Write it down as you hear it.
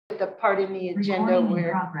the part in the agenda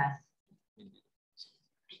where,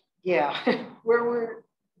 yeah, where we're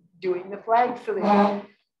doing the flag salute.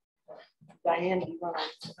 Diane, do you want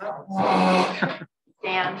to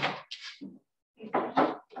stand?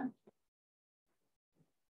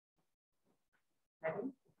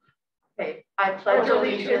 Okay. I pledge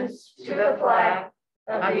allegiance to the flag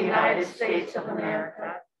of the United States of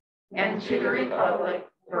America and to the republic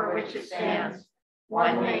for which it stands,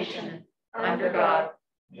 one nation, under God,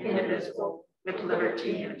 indivisible, with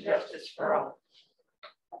liberty and justice for all.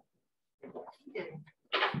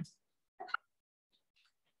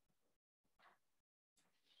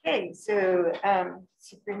 Okay, so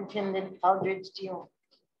Superintendent Aldridge,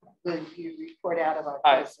 will you report out of our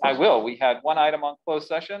closed session? I will. We had one item on closed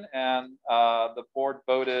session, and the board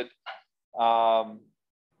voted.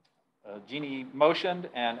 Jeannie motioned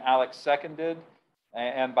and Alex seconded,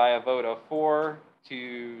 and by a vote of 4-0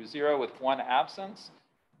 with one absence,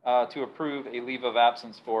 to approve a leave of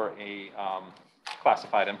absence for a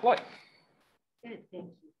classified employee. Good, thank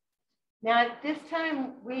you. Now, at this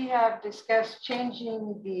time, we have discussed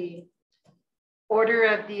changing the order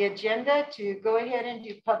of the agenda to go ahead and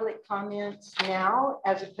do public comments now,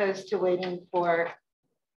 as opposed to waiting for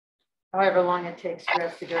however long it takes for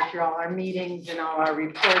us to go through all our meetings and all our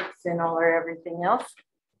reports and all our everything else.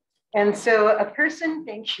 And so a person,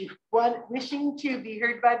 thank you, wishing to be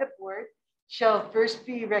heard by the board shall first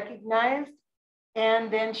be recognized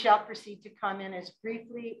and then shall proceed to comment as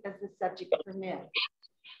briefly as the subject permits.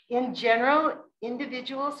 In general,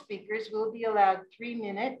 individual speakers will be allowed 3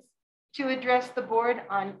 minutes to address the board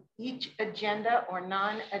on each agenda or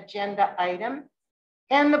non-agenda item,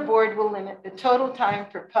 and the board will limit the total time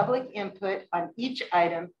for public input on each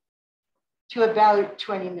item to about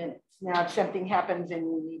 20 minutes. Now, if something happens and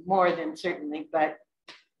we need more, then certainly, but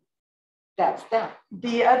that's that.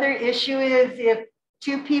 The other issue is if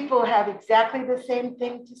two people have exactly the same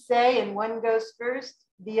thing to say and one goes first,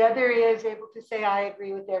 the other is able to say, I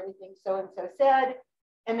agree with everything so-and-so said.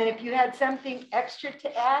 And then if you had something extra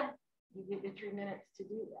to add, you get your 3 minutes to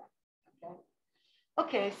do that, okay?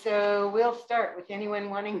 Okay, so we'll start with anyone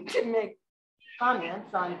wanting to make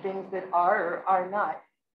comments on things that are or are not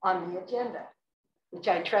on the agenda, which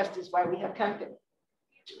I trust is why we have company.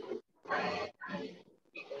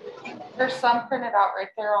 There's some printed out right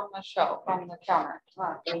there on the shelf on the counter.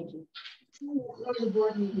 Oh, thank you.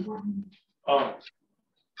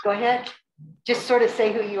 Go ahead. Just sort of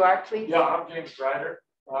say who you are, please. Yeah, I'm James Ryder.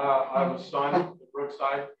 I'm a son of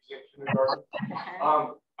Brookside kindergarten.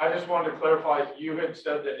 I just wanted to clarify, you had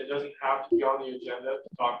said that it doesn't have to be on the agenda to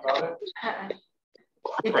talk about it.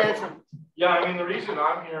 It doesn't. Yeah, I mean, the reason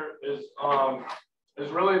I'm here is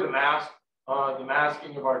really the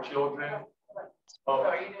masking of our children. So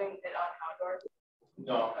are you doing it on outdoors?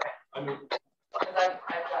 No, okay. I mean,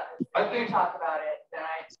 I think you talk about it, then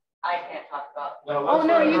I can't talk about it. No, oh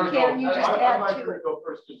no, you can. You just add to it. Go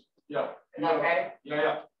first. Yeah. Is that okay?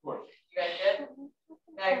 Yeah, of course. You guys good?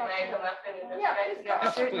 Can I come up and address you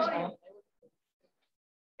guys? Certainly.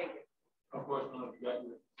 Thank you. Of course, when you got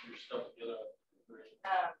your stuff together.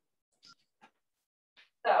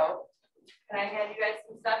 So, can I hand you guys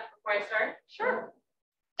some stuff before I start? Sure.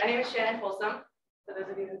 My name is Shannon Folsom, for those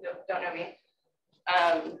of you who don't know me.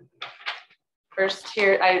 First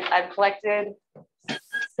here, I've collected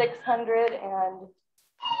 600 and,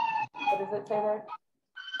 what does it say there?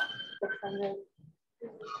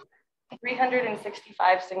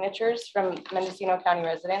 365 signatures from Mendocino County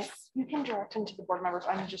residents. You can direct them to the board members.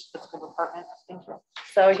 I'm just physical department. Thank you.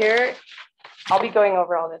 So here, I'll be going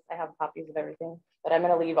over all this. I have copies of everything, but I'm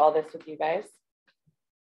going to leave all this with you guys.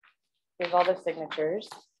 Here's all the signatures.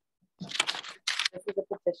 This is a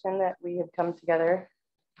petition that we have come together.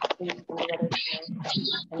 And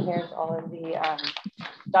here's all of the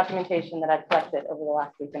documentation that I've collected over the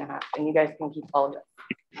last week and a half, and you guys can keep all of it.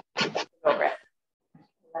 Over it.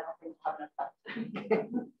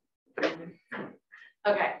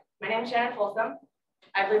 Okay, my name is Shannon Folsom.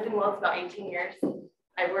 I've lived in Willits about 18 years.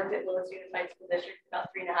 I've worked at Willits Unified School District for about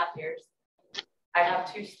 3.5 years. I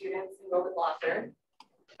have 2 students enrolled at Gloucester.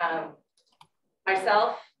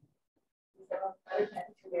 Myself, to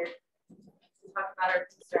talk about our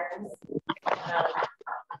concerns about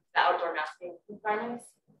the outdoor masking requirements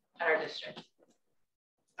at our district.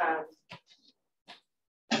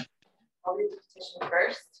 I'll read the petition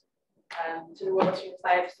first to the Willits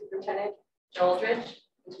Unified Superintendent Joel Aldridge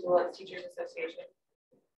and to the Willits Teachers Association.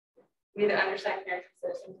 We, the undersigned American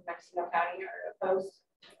citizens of Mendocino County, are opposed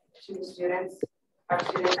to our students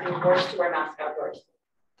being forced to wear masks outdoors.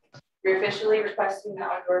 We're officially requesting the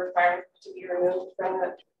outdoor requirement to be removed from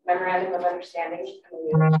the Memorandum of Understanding and the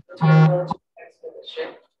Willits Unified School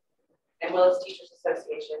District and Willits Teachers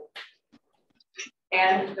Association,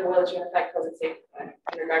 and the Willits Unified COVID Safety Plan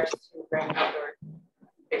in regards to bringing outdoor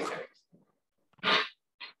face coverings.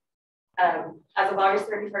 As of August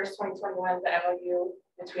 31st, 2021, the MOU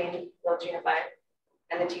between Willits Unified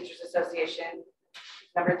and the Teachers Association,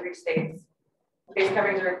 number 3 states, face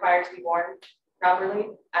coverings are required to be worn properly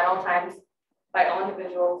at all times by all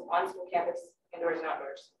individuals on school campus, indoors and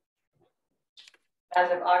outdoors.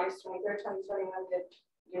 As of August 23rd, 2021, the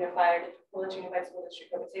Willits Unified School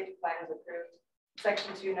District COVID Safety Plan is approved.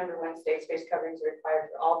 Section 2, number 1 states face coverings are required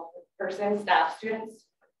for all persons, staff, students,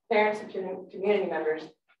 parents, and community members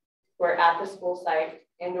who are at the school site,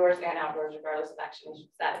 indoors and outdoors, regardless of vaccination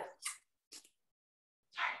status.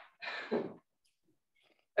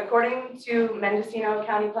 According to Mendocino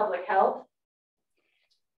County Public Health's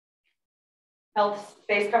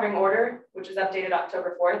face covering order, which was updated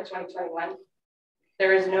October 4th, 2021,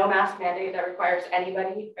 there is no mask mandate that requires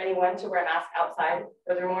anyone to wear a mask outside.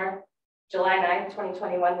 Furthermore, July 9th,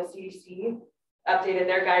 2021, the CDC updated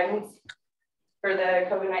their guidance for the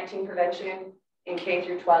COVID-19 prevention in K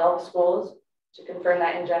through 12 schools to confirm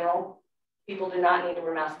that in general, people do not need to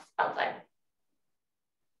wear masks outside.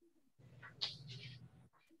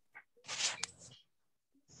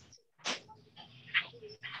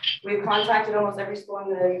 We've contacted almost every school in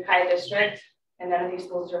the Ukiah district, and none of these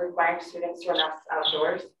schools are requiring students to wear masks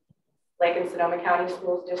outdoors. Lake and Sonoma County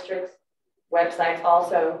schools districts websites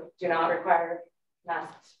also do not require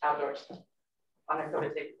masks outdoors on their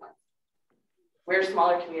COVID safety plan. We're a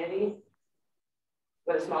smaller community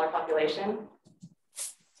with a smaller population.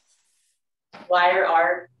 Why are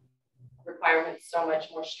our requirements so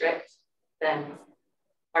much more strict than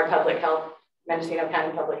our public health, Mendocino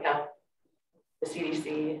County Public Health, the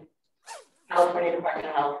CDC, California Department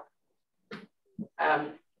of Health?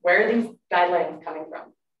 Where are these guidelines coming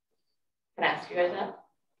from? Can I ask you guys that?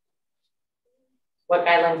 What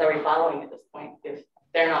guidelines are we following at this point if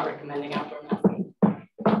they're not recommending outdoor masking?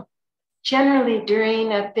 Generally,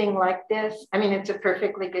 during a thing like this, I mean, it's a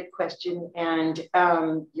perfectly good question, and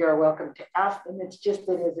you're welcome to ask them. It's just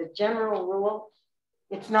that as a general rule,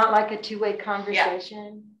 it's not like a two-way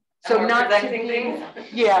conversation. Yeah. So not presenting things.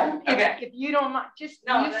 Yeah. Okay. If you don't mind, just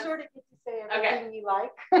you sort of get to say everything you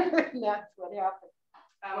like. And that's what happens.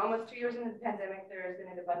 Almost 2 years into the pandemic, there has been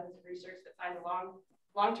an abundance of research that finds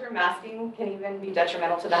long-term masking can even be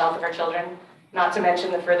detrimental to the health of our children, not to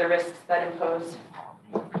mention the further risks that impose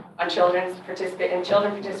on children participating in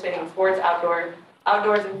sports,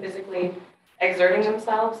 outdoors and physically exerting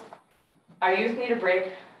themselves. Our youth need a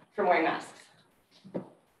break from wearing masks.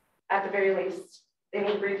 At the very least, they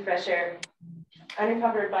need to breathe fresh air,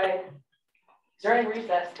 unencumbered by during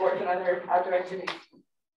recess, sports, and other outdoor activities.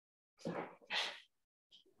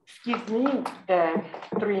 Excuse me, the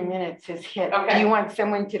 3 minutes has hit. Okay. Do you want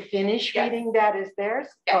someone to finish reading that as theirs?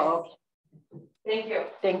 Yes. Oh, okay. Thank you.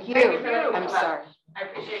 Thank you. Thank you for letting me I'm come up. sorry. I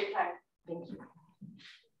appreciate your time. Thank you.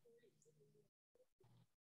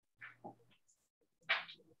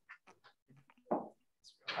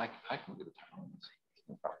 I can do the time.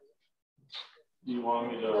 Do you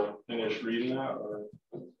want me to finish reading that, or?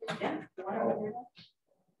 Yeah.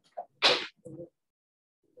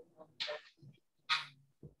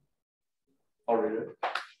 I'll read it.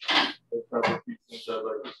 There's probably a few things I'd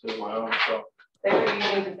like to say my own, so. Say what you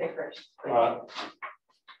need to say first.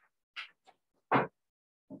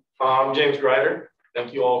 I'm James Grider.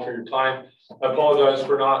 Thank you all for your time. I apologize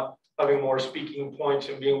for not having more speaking points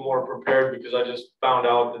and being more prepared because I just found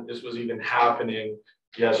out that this was even happening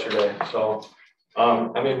yesterday. So,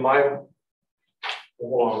 I mean, hold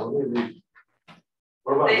on, let me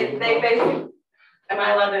read. They basically, am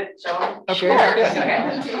I allowed to show them? Sure.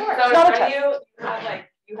 Okay. So in front of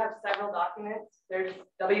you have several documents. There's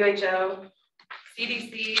WHO,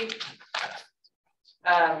 CDC,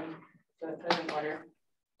 so it says in order.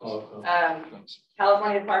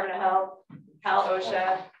 California Department of Health, Cal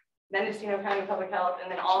OSHA, Mendocino County Public Health,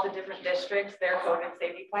 and then all the different districts, their COVID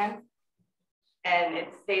safety plans. And it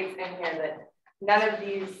states in here that none of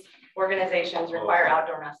these organizations require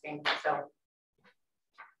outdoor masking. So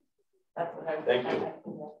that's what I Thank you.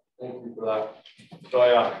 Thank you for that. So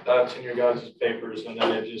yeah, that's in your guys' papers, and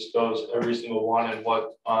then it just goes every single one and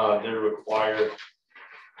what they're required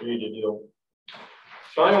for you to do.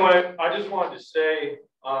 So anyway, I just wanted to say,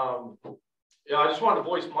 I just wanted to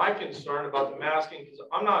voice my concern about the masking because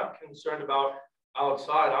I'm not concerned about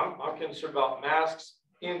outside. I'm concerned about masks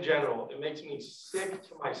in general. It makes me sick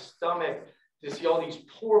to my stomach to see all these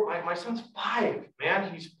poor, my son's 5,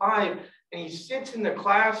 man, he's 5, and he sits in the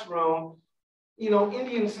classroom, you know,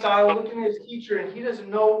 Indian style, looking at his teacher, and he doesn't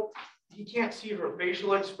know you can't see her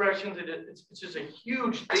facial expressions. It's just a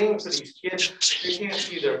huge thing for these kids. They can't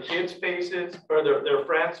see their kids' faces or their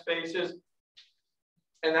friends' faces.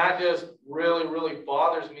 And that just really, really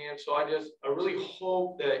bothers me. And so I really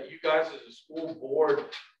hope that you guys as a school board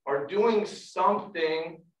are doing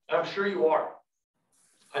something. I'm sure you are.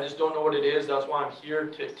 I just don't know what it is. That's why I'm here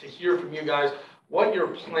to hear from you guys what your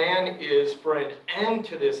plan is for an end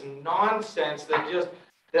to this nonsense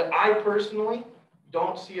that I personally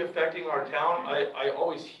don't see affecting our town. I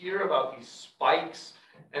always hear about these spikes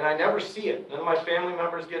and I never see it. None of my family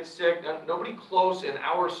members get sick. Nobody close in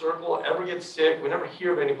our circle ever gets sick. We never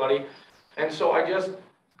hear of anybody. And so I just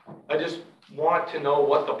want to know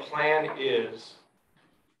what the plan is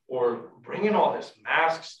for bringing all this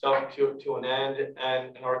mask stuff to an end,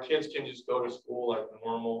 and our kids can just go to school like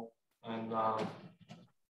normal. And I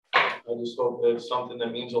just hope that it's something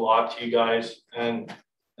that means a lot to you guys, and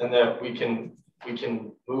that we can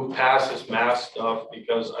move past this mask stuff,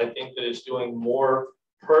 because I think that it's doing more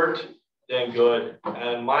hurt than good.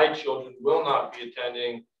 And my children will not be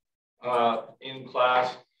attending in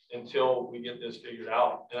class until we get this figured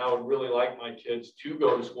out. And I would really like my kids to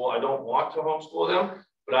go to school. I don't want to homeschool them,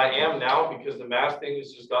 but I am now, because the mask thing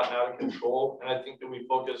has just gotten out of control. And I think that we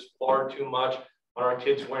focus far too much on our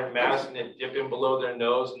kids wearing masks and it dipping below their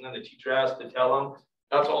nose. And then the teacher has to tell them.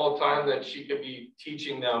 That's all the time that she could be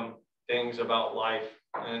teaching them things about life.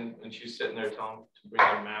 And she's sitting there telling them to bring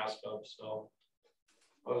their mask up. So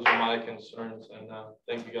those are my concerns. And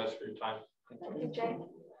thank you guys for your time. Thank you, Jay.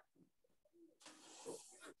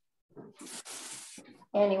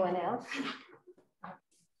 Anyone else?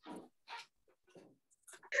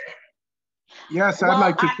 Yes, I'd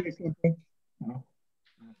like to say something.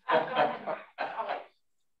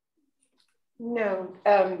 No,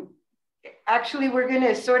 actually, we're going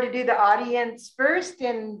to sort of do the audience first,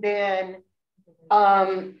 and then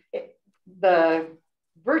the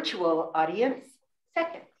virtual audience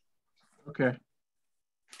second. Okay.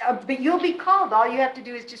 But you'll be called. All you have to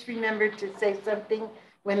do is just remember to say something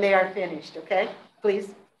when they are finished, okay?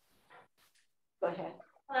 Please. Go ahead.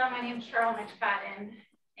 Hello, my name is Cheryl McFadden,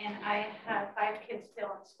 and I have 5 kids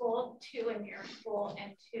still in school, 2 in your school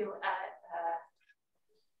and 2 at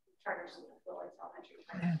charter school, Willits Elementary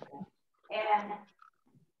Charter School. And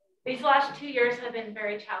these last 2 years have been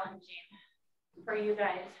very challenging for you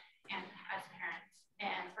guys and as parents.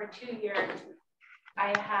 And for 2 years,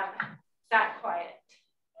 I have sat quiet.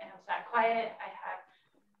 I have sat quiet. I have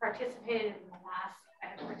participated in the mask. I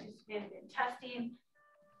have participated in testing.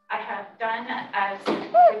 I have done as a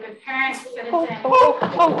good parent, citizen.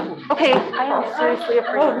 Okay, I am seriously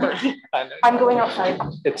afraid. I'm going outside.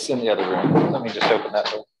 It's in the other room. Let me just open that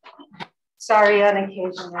door. Sorry, on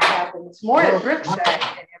occasion that happens. More at Brookside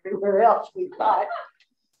than everywhere else we thought.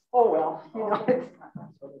 Oh, well, you know.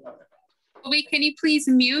 Colby, can you please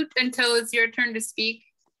mute until it's your turn to speak?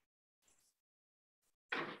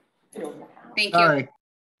 Thank you. Sorry.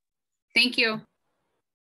 Thank you.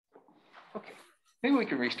 Okay, maybe we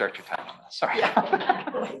can restart your time on this. Sorry. Yeah. So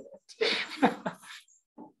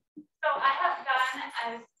I have done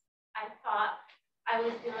as I thought I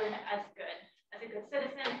was doing as good. As a good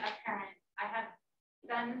citizen, a parent, I have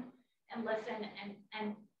done and listened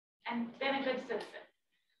and been a good citizen.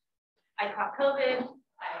 I caught COVID. I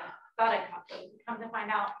thought I caught COVID. Come to find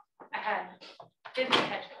out, didn't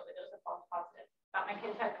catch COVID. It was a false positive. Thought my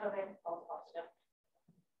kids had COVID, false positive.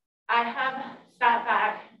 I have sat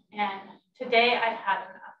back, and today I've had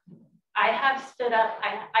enough. I have stood up.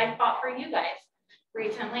 I fought for you guys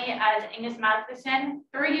recently as Angus Matheson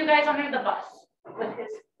threw you guys under the bus with his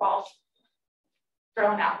balls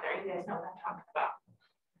thrown out there. You guys know what I'm talking about.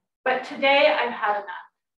 But today I've had enough.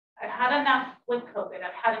 I've had enough with COVID.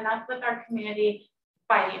 I've had enough with our community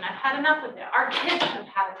fighting. I've had enough with it. Our kids have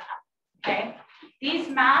had enough, okay? These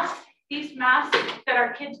masks that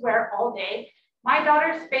our kids wear all day, my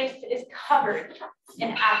daughter's face is covered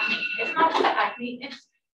in acne. It's not just acne, it's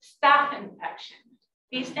staph infection.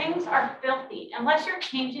 These things are filthy. Unless you're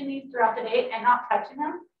changing these throughout the day and not touching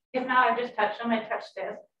them, if not, I just touched them, I touched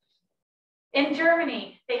this. In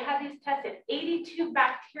Germany, they had these tested, 82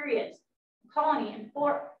 bacteria colony and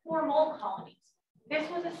four mold colonies. This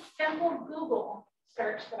was a simple Google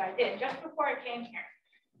search that I did just before I came here.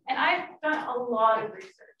 And I've done a lot of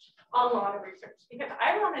research, because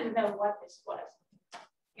I wanted to know what this was.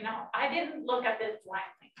 You know, I didn't look at this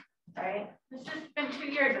blindly, right? This has been 2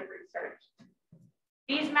 years of research.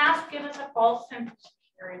 These masks give us a false sense of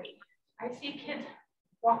security. I see kids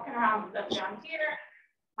walking around with them down here.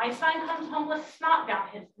 My son comes home with snot down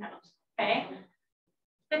his nose, okay?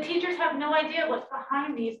 The teachers have no idea what's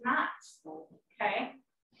behind these masks, okay?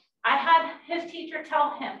 I had his teacher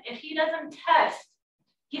tell him, if he doesn't test,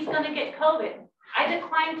 he's gonna get COVID. I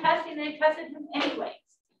declined testing, they tested him anyways.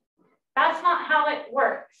 That's not how it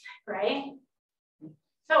works, right?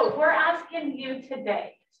 So we're asking you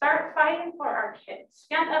today, start fighting for our kids,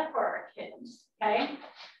 stand up for our kids, okay?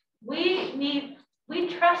 We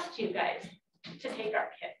trust you guys to take our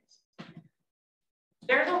kids.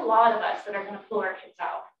 There's a lot of us that are gonna pull our kids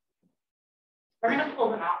out. We're gonna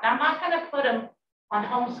pull them out. And I'm not gonna put them on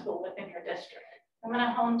homeschool within your district. I'm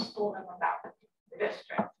gonna homeschool them without the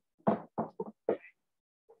district.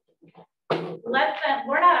 Let them,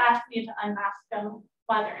 we're not asking you to unmask them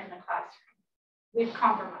while they're in the classroom. We've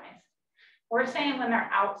compromised. We're saying when they're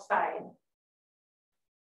outside,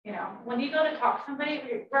 you know, when you go to talk to somebody,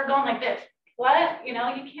 we're going like this. What? You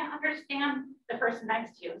know, you can't understand the person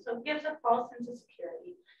next to you. So it gives a false sense of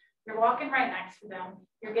security. You're walking right next to them.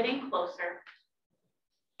 You're getting closer.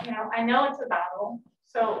 You know, I know it's a battle.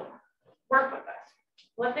 So work with us.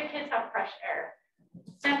 Let the kids have fresh air.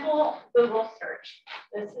 Simple Google search.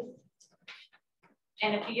 This is,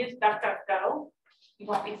 and if you use DuckDuckGo, you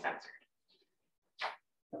won't be censored.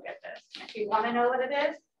 Look at this. If you want to know what it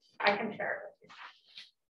is, I can share it with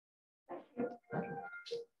you.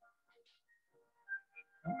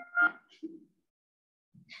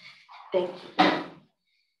 Thank you.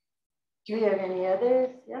 Do we have any others?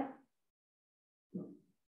 Yeah.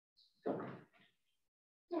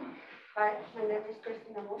 Hi, my name is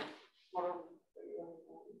Christina Moore.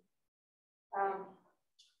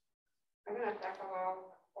 I'm going to talk about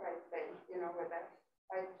what I think, you know, with that.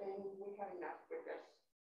 I think we have enough with this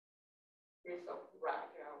piece of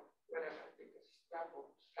rock, you know, whatever, because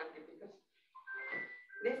gravel, candy, because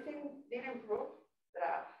this thing didn't prove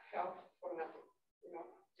that health for nothing, you know,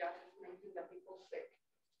 just making the people sick.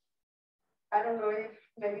 I don't know if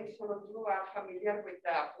maybe some of you are familiar with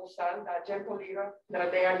the Pusan, the gentle leader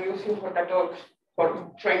that they are using for the dogs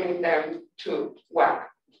for training them to walk.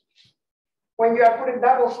 When you are putting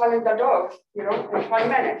double salt in the dogs, you know, in 5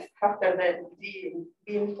 minutes after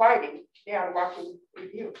being fighting, they are walking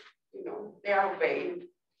with you, you know, they are obeying.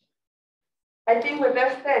 I think with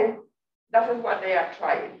this thing, that is what they are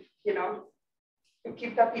trying, you know, to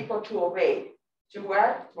keep the people to obey. To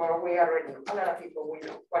what? Well, we already, a lot of people, we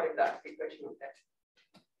know what is that situation of that.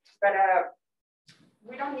 But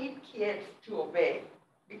we don't need kids to obey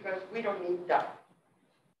because we don't need that.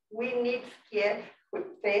 We need kids who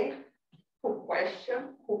think, who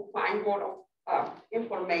question, who find more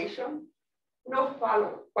information, no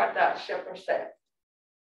follow what the shepherd said.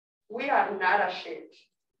 We are not a sheep.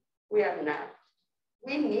 We are not.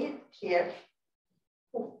 We need kids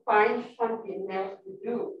who find something else to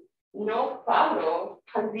do. No follow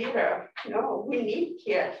a leader. No, we need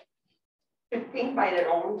kids to think by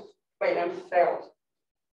themselves.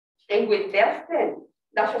 And with this thing,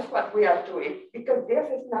 that is what we are doing, because this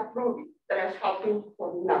is not proving that is helping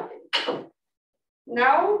for nothing.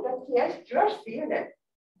 Now the kids, you're seeing it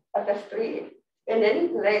at the street, in any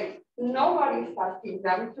place. Nobody is asking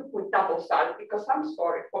them to put double salt, because I'm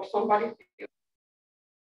sorry for somebody to do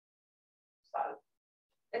salt.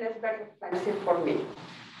 And it's very expensive for me.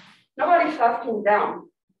 Nobody's asking them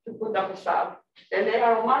to put double salt. And they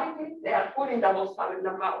are automatically, they are putting double salt in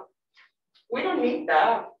the mouth. We don't need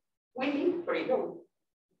that. We need freedom.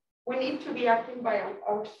 We need to be acting by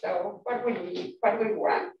ourselves, what we need, what we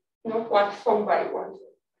want, not what somebody wants.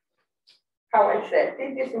 How I said,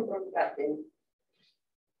 this is important that thing.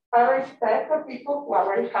 I respect the people who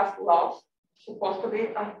already has lost, supposed to be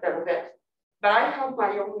after death. But I have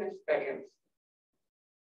my own experience.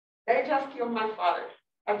 They just killed my father,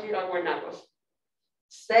 Ajira, when I was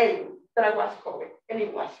saying that I was COVID, and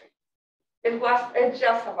it wasn't. It's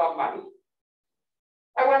just about money.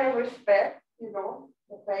 I want to respect, you know,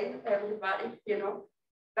 obey everybody, you know.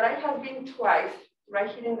 But I have been twice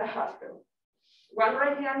right here in the hospital. One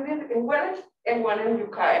right here in Willits and one in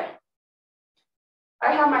Ukiah.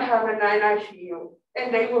 I have my husband in ICU,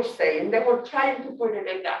 and they were saying, they were trying to put it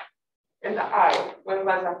in the eye when it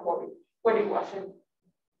was a COVID, when it wasn't.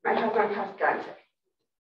 My husband has cancer,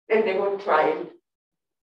 and they were trying.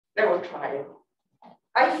 They were trying.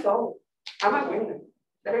 I saw, I'm a witness,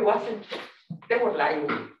 that it wasn't true. They were lying.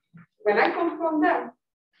 When I come from them,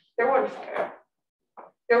 they were scared.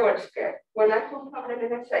 They were scared. When I come from them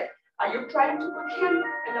and I say, are you trying to put him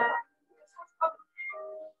in the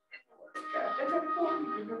they said,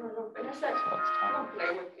 no. And I said, don't play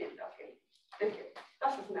with me, okay?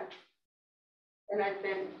 That's his natural. And I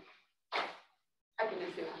can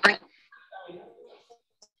listen.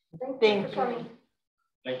 Thank you.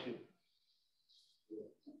 Thank you.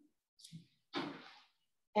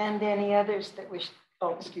 And any others that wish,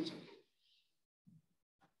 oh, excuse me.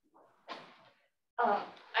 My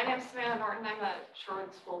name is Samantha Norton. I'm a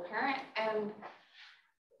Shorewood school parent, and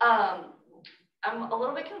I'm a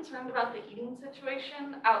little bit concerned about the eating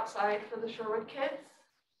situation outside for the Shorewood kids.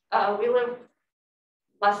 We live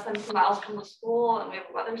less than 2 miles from the school, and we have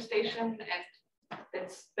a weather station, and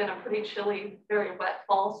it's been a pretty chilly, very wet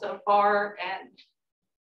fall so far. And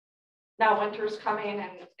now winter's coming,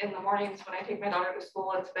 and in the mornings when I take my daughter to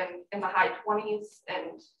school, it's been in the high 20s,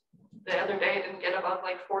 and the other day it didn't get above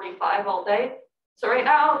like 45 all day. So right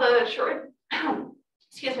now the Shorewood,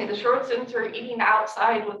 the Shorewood students are eating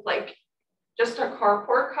outside with like just a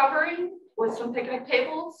carport covering with some picnic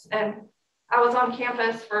tables. And I was on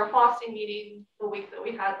campus for a FOSSI meeting the week that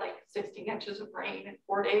we had like 16 inches of rain in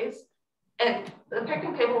 4 days. And the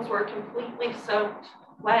picnic tables were completely soaked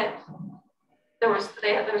wet. There's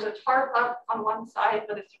a tarp up on one side,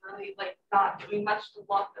 but it's really like not doing much to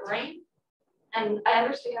block the rain. And I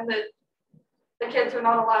understand that the kids are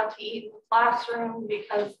not allowed to eat in the classroom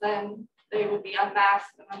because then they would be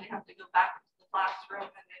unmasked and then they have to go back to the classroom,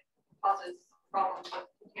 and it causes problems with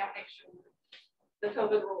contamination, the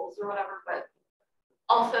COVID rules or whatever. But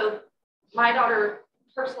also, my daughter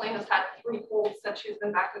personally has had 3 colds since she's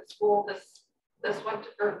been back at school this winter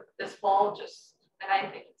or this fall, and I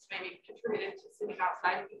think it's maybe contributed to sitting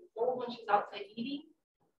outside and being cold when she's outside eating.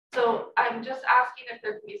 So I'm just asking if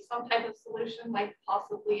there could be some type of solution, like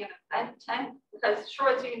possibly an event tent, because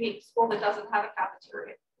Shorewood's a unique school that doesn't have a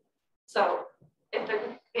cafeteria. So if there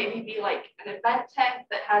could maybe be like an event tent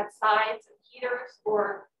that had sides and heaters,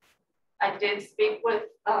 or I did speak with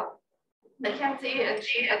Mackenzie, and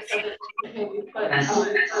she had said that we could maybe put on the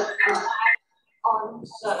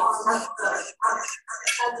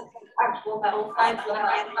actual metal sides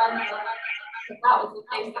that was the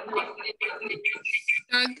case.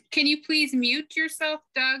 Doug, can you please mute yourself,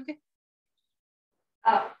 Doug?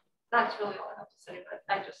 That's really all I have to say, but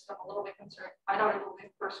I'm a little bit concerned. My daughter will be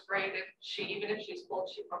in 1st grade, and even if she's cold,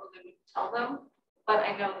 she probably wouldn't tell them. But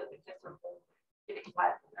I know that the kids are cold, getting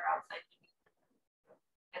wet when they're outside.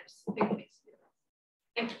 I just think it needs to be done.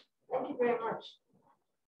 Thank you. Thank you very much.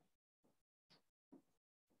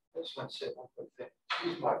 I just want to say one quick thing.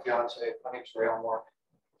 She's my fiance. My name's Ray Elmore.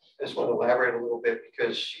 I just want to elaborate a little bit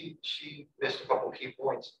because she missed a couple of key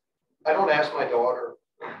points. I don't ask my daughter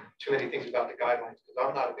too many things about the guidelines because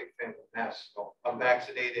I'm not a big fan of masks. So I'm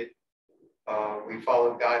vaccinated. We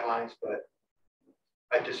follow guidelines, but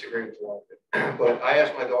I disagree with a lot of it. But I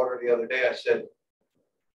asked my daughter the other day, I said,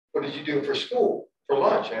 what did you do for school, for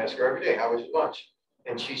lunch? I ask her every day, how was your lunch?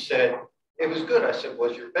 And she said, it was good. I said,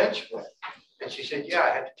 was your bench wet? And she said, yeah, I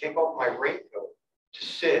had to take off my raincoat to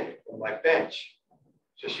sit on my bench.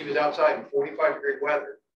 So she was outside in 45-degree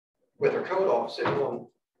weather with her coat off, sitting on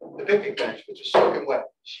the picnic bench, which was soaking wet.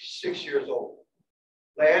 She's 6 years old.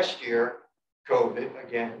 Last year, COVID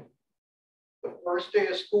again, the first day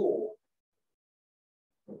of school,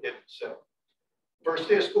 first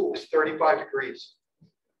day of school was 35 degrees.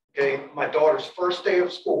 Okay, my daughter's first day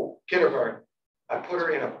of school, kindergarten, I put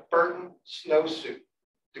her in a Burton snowsuit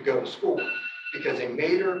to go to school because they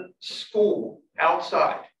made her school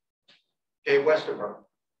outside, okay, Westerburn,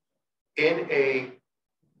 in a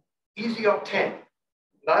easy up tent,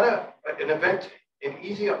 not an event, an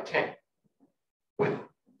easy up tent with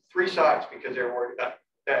 3 sides because they were worried about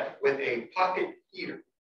that, with a pocket heater.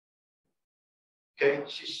 Okay,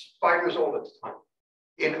 she's 5 years old at the time,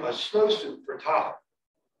 in a snowsuit for Tahoe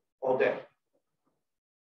all day.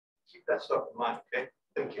 Keep that stuff in mind, okay?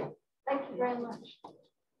 Thank you. Thank you very much.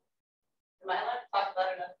 Am I allowed to talk about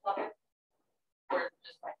another topic? Or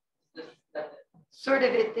just like this? Sort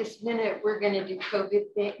of at this minute, we're going to do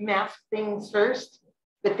COVID mask things first,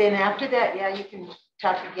 but then after that, yeah, you can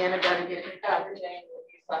talk again about a different topic.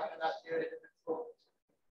 He's talking about doing it in the school.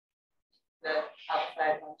 The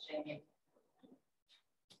outside lunching.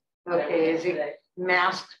 Okay, is it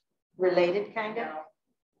mask related kind of?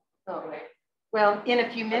 Oh, well, in a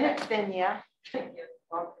few minutes then, yeah.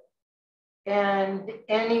 And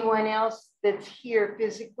anyone else that's here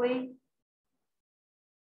physically?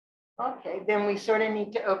 Okay, then we sort of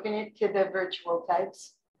need to open it to the virtual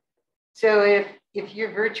types. So if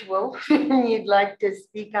you're virtual and you'd like to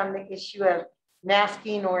speak on the issue of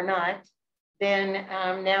masking or not, then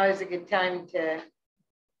now is a good time to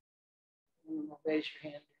raise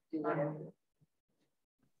your hand. Do whatever.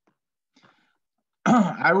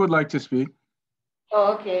 I would like to speak.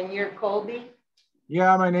 Oh, okay, and you're Colby?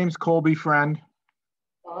 Yeah, my name's Colby Friend.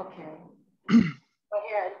 Okay. Go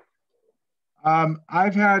ahead.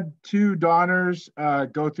 I've had 2 daughters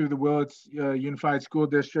go through the Willits Unified School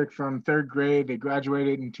District from 3rd grade. They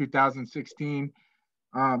graduated in 2016,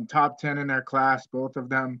 top 10 in their class, both of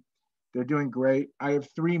them. They're doing great. I have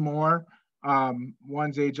 3 more.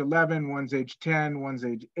 One's age 11, one's age 10, one's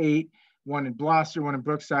age 8, one in Gloucester, one in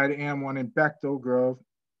Brookside, and one in Bechtel Grove.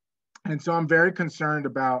 And so I'm very concerned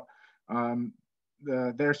about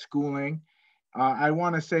their schooling. I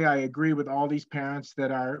want to say I agree with all these parents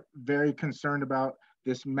that are very concerned about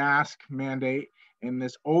this mask mandate and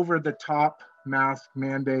this over-the-top mask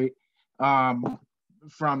mandate from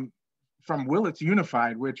Willits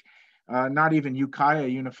Unified, which not even Ukiah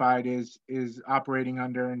Unified is operating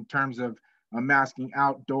under in terms of masking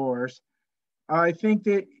outdoors. I think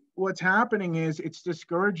that what's happening is it's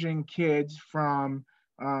discouraging kids from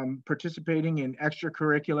participating in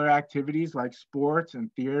extracurricular activities like sports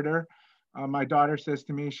and theater. My daughter says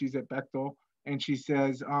to me, she's at Bechtel, and she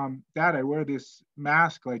says, Dad, I wear this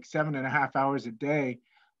mask like 7.5 hours a day.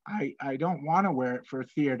 I don't want to wear it for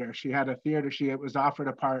theater. She had a theater, she was offered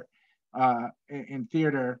a part in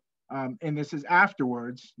theater, and this is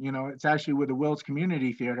afterwards, you know, it's actually with the Willits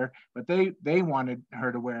Community Theater, but they wanted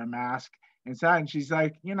her to wear a mask inside. And she's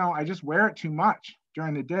like, you know, I just wear it too much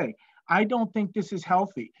during the day. I don't think this is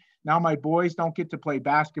healthy. Now my boys don't get to play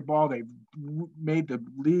basketball. They've made the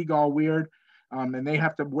league all weird, and they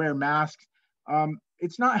have to wear masks.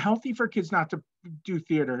 It's not healthy for kids not to do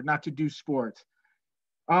theater, not to do sports.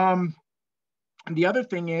 And the other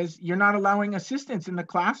thing is you're not allowing assistants in the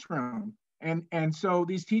classroom. And so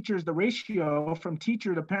these teachers, the ratio from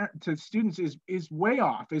teacher to parent to students is way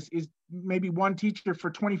off. Is maybe one teacher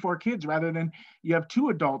for 24 kids rather than you have 2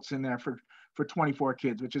 adults in there for 24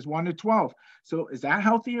 kids, which is 1 to 12. So is that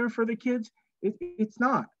healthier for the kids? It's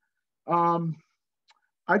not.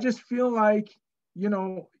 I just feel like, you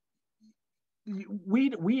know,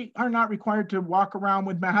 we are not required to walk around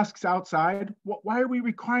with masks outside. Why are we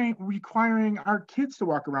requiring our kids to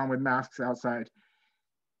walk around with masks outside?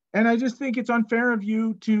 And I just think it's unfair of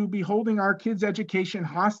you to be holding our kids' education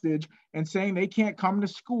hostage and saying they can't come to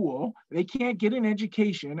school, they can't get an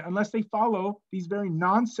education unless they follow these very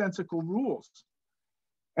nonsensical rules.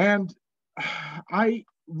 And I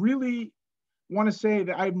really want to say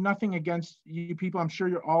that I have nothing against you people. I'm sure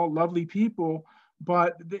you're all lovely people,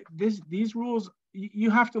 but these rules, you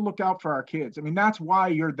have to look out for our kids. I mean, that's why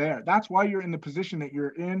you're there. That's why you're in the position that you're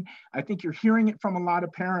in. I think you're hearing it from a lot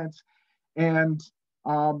of parents. And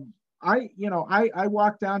I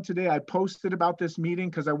walked down today, I posted about this meeting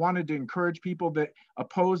because I wanted to encourage people that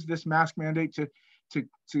oppose this mask mandate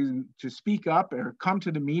to speak up or come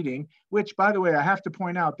to the meeting, which, by the way, I have to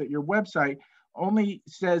point out that your website only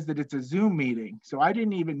says that it's a Zoom meeting. So I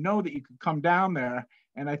didn't even know that you could come down there.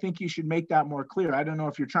 And I think you should make that more clear. I don't know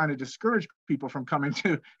if you're trying to discourage people from coming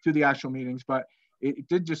to the actual meetings, but it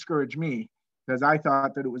did discourage me because I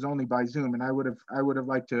thought that it was only by Zoom, and I would have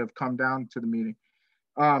liked to have come down to the meeting.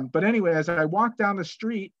 But anyway, as I walked down the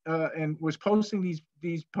street and was posting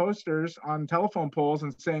these posters on telephone poles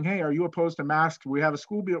and saying, hey, are you opposed to masks? We have a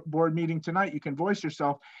school board meeting tonight. You can voice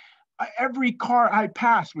yourself. Every car I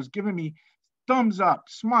passed was giving me thumbs up,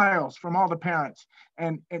 smiles from all the parents.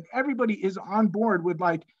 And everybody is on board with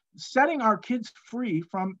like setting our kids free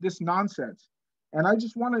from this nonsense. And I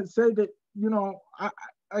just want to say that, you know,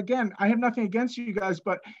 again, I have nothing against you guys,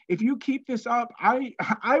 but if you keep this up, I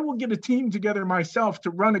will get a team together myself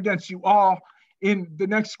to run against you all in the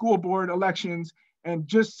next school board elections and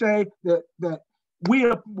just say that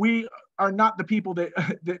we are not the people that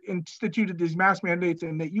instituted these mask mandates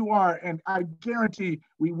and that you are, and I guarantee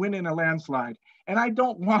we win in a landslide. And I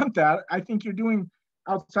don't want that. I think you're doing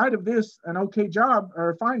outside of this an okay job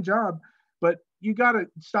or a fine job, but you got to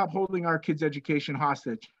stop holding our kids' education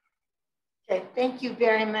hostage. Okay, thank you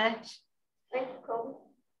very much. Thank you, Colby.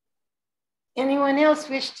 Anyone else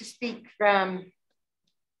wish to speak from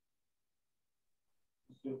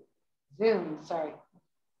Zoom? Sorry.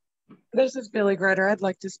 This is Billy Gretter. I'd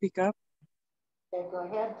like to speak up. Okay, go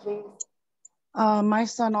ahead, please. My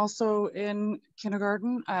son also in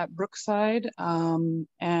kindergarten at Brookside, and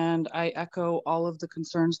I echo all of the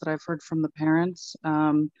concerns that I've heard from the parents.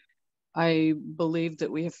 I believe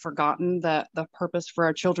that we have forgotten that the purpose for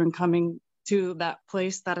our children coming to that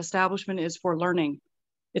place, that establishment, is for learning.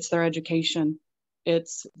 It's their education.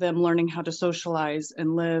 It's them learning how to socialize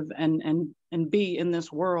and live and be in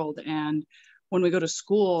this world. And when we go to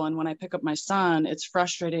school and when I pick up my son, it's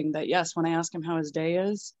frustrating that, yes, when I ask him how his day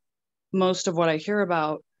is, most of what I hear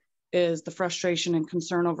about is the frustration and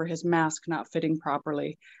concern over his mask not fitting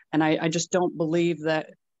properly. And I just don't believe that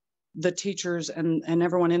the teachers and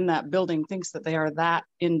everyone in that building thinks that they are that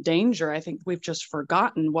in danger. I think we've just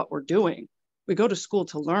forgotten what we're doing. We go to school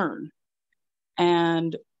to learn.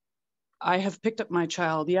 And I have picked up my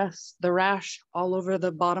child. Yes, the rash all over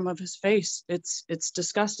the bottom of his face. It's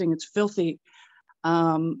disgusting. It's filthy.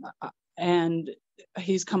 And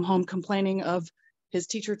he's come home complaining of his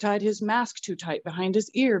teacher tied his mask too tight behind his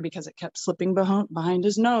ear because it kept slipping behind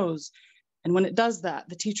his nose. And when it does that,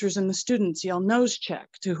 the teachers and the students yell nose check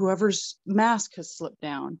to whoever's mask has slipped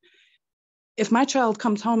down. If my child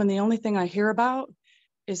comes home and the only thing I hear about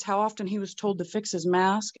is how often he was told to fix his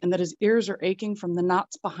mask and that his ears are aching from the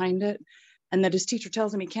knots behind it, and that his teacher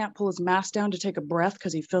tells him he can't pull his mask down to take a breath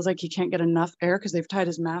because he feels like he can't get enough air because they've tied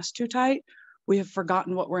his mask too tight, we have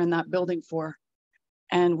forgotten what we're in that building for.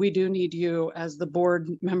 And we do need you as the board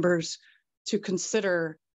members to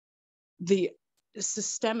consider the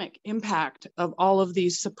systemic impact of all of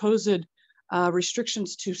these supposed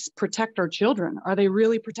restrictions to protect our children. Are they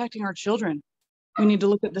really protecting our children? We need to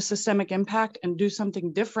look at the systemic impact and do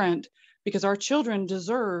something different, because our children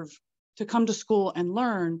deserve to come to school and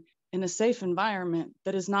learn in a safe environment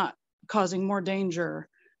that is not causing more danger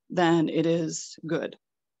than it is good.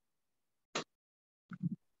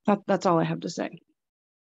 That's all I have to say.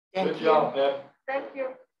 Good job, Deb. Thank you.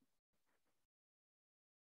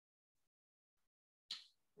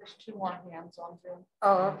 There's 2 more hands on Zoom.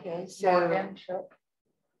 Oh, okay. So Morgan Shook.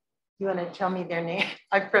 you want to tell me their name?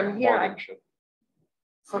 I'm from here. Morgan Shook.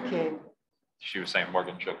 Okay. She was saying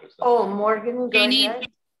Morgan Shook. Oh, Morgan, go ahead.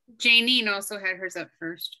 Janine also had hers up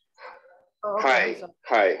first. Oh, okay.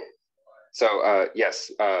 Hi. So yes,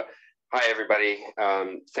 hi everybody.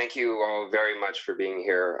 Thank you all very much for being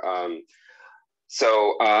here.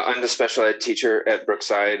 So I'm the special ed teacher at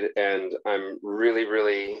Brookside, and I'm really,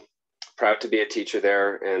 really proud to be a teacher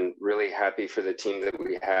there and really happy for the team that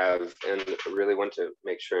we have, and really want to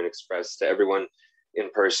make sure and express to everyone in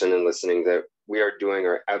person and listening that we are doing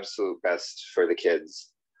our absolute best for the kids.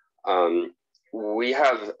 We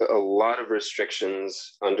have a lot of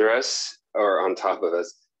restrictions under us or on top of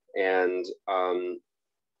us, and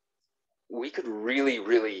we could really,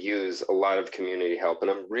 really use a lot of community help. And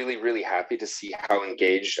I'm really, really happy to see how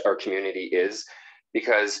engaged our community is,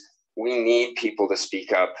 because we need people to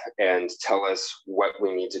speak up and tell us what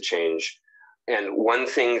we need to change. And one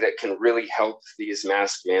thing that can really help these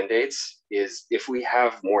mask mandates is if we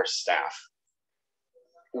have more staff.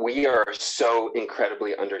 We are so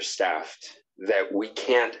incredibly understaffed that we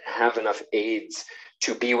can't have enough aides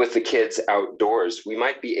to be with the kids outdoors. We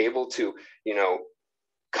might be able to,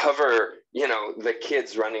 cover, the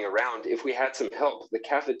kids running around if we had some help. The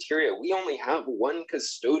cafeteria, we only have 1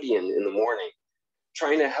 custodian in the morning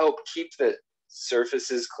trying to help keep the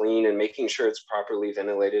surfaces clean and making sure it's properly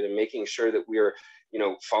ventilated and making sure that we are,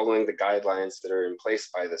 following the guidelines that are in place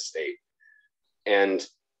by the state. And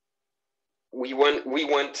we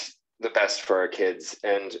want the best for our kids.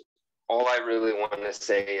 And all I really want to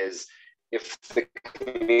say is, if the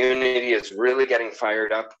community is really getting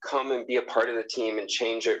fired up, come and be a part of the team and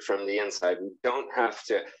change it from the inside. We don't have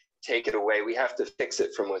to take it away. We have to fix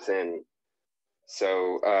it from within.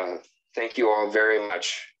 So thank you all very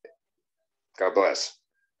much. God bless.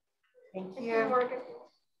 Thank you.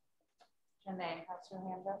 Janae has her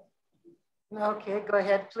hand up. Okay, go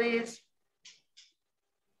ahead, please.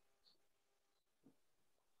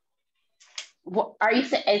 What are you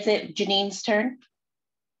saying? Is it Janine's turn?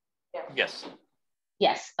 Yes.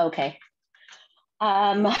 Yes, okay.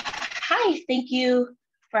 Hi, thank you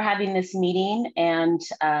for having this meeting. And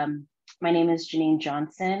my name is Janine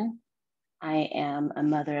Johnson. I am a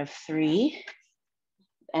mother of 3,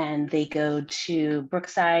 and they go to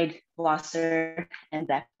Brookside, Blosser, and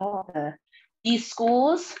Bethel, these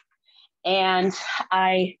schools. And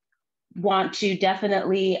I want to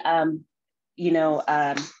definitely,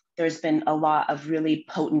 there's been a lot of really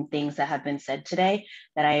potent things that have been said today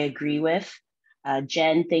that I agree with.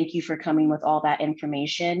 Jen, thank you for coming with all that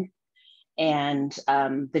information. And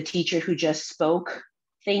the teacher who just spoke,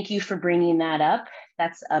 thank you for bringing that up.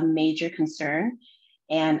 That's a major concern.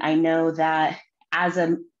 And I know that as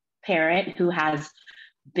a parent who has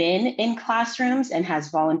been in classrooms and has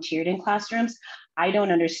volunteered in classrooms, I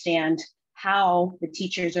don't understand how the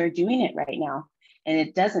teachers are doing it right now. And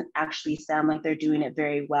it doesn't actually sound like they're doing it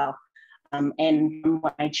very well. And from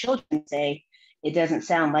what my children say, it doesn't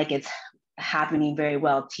sound like it's happening very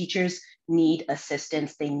well. Teachers need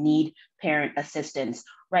assistance. They need parent assistance.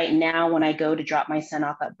 Right now, when I go to drop my son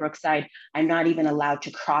off at Brookside, I'm not even allowed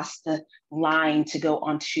to cross the line to go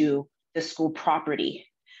onto the school property.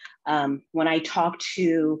 When I talked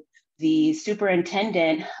to the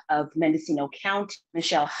superintendent of Mendocino County,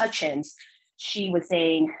 Michelle Hutchins, she was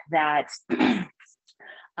saying that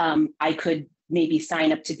I could maybe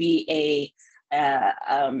sign up to be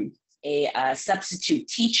a substitute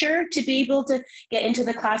teacher to be able to get into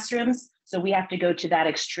the classrooms. So we have to go to that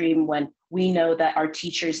extreme when we know that our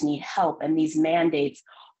teachers need help, and these mandates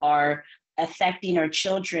are affecting our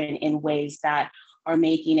children in ways that are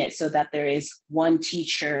making it so that there is one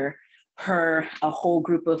teacher per a whole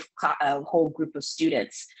group of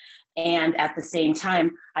students. And at the same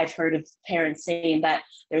time, I've heard of parents saying that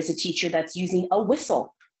there's a teacher that's using a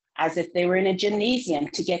whistle as if they were in a gymnasium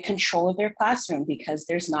to get control of their classroom because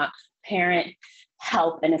there's not parent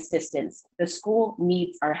help and assistance. The school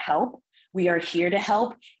needs our help. We are here to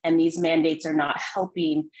help, and these mandates are not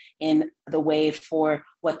helping in the way for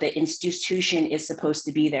what the institution is supposed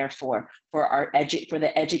to be there for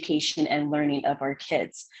the education and learning of our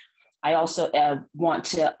kids. I also want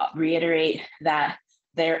to reiterate that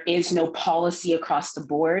there is no policy across the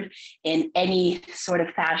board in any sort of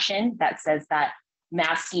fashion that says that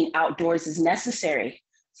masking outdoors is necessary.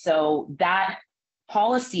 So that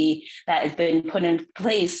policy that has been put in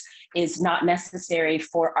place is not necessary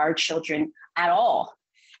for our children at all,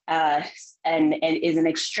 and is an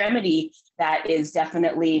extremity that is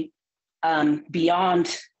definitely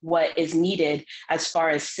beyond what is needed as far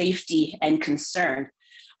as safety and concern.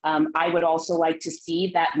 I would also like to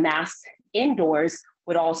see that masks indoors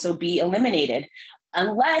would also be eliminated,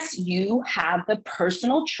 unless you have the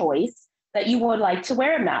personal choice that you would like to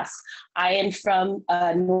wear a mask. I am from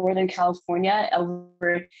Northern California,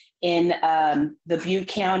 over in the Butte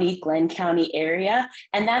County, Glenn County area,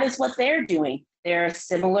 and that is what they're doing. They're a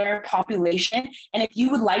similar population, and if you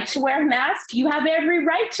would like to wear a mask, you have every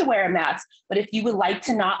right to wear a mask. But if you would like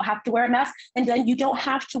to not have to wear a mask, then you don't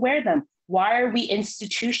have to wear them. Why are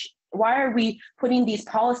we putting these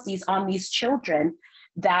policies on these children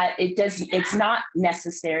that it's not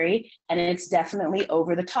necessary, and it's definitely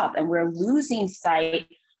over the top, and we're losing sight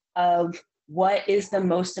of what is the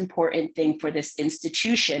most important thing for this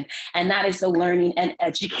institution, and that is the learning and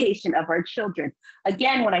education of our children.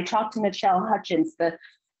 Again, when I talked to Michelle Hutchins,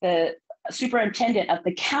 the superintendent of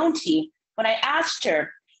the county, when I asked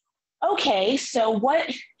her, okay, so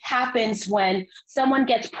what happens when someone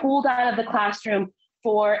gets pulled out of the classroom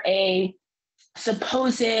for a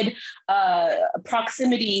supposed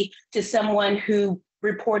proximity to someone who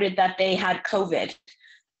reported that they had COVID?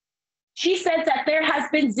 She says that there has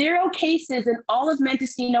been 0 cases in all of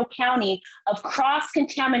Mendocino County of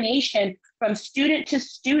cross-contamination from student to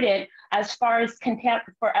student as far as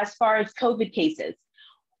COVID cases.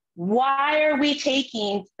 Why are we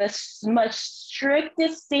taking the most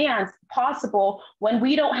strictest stance possible when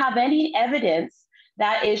we don't have any evidence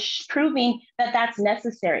that is proving that that's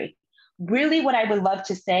necessary? Really, what I would love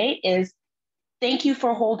to say is thank you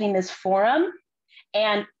for holding this forum.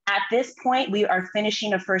 And at this point, we are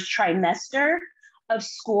finishing a first trimester of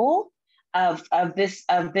school, of this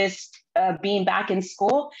being back in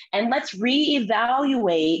school. And let's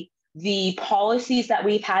reevaluate the policies that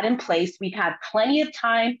we've had in place. We've had plenty of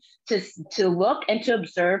time to look and to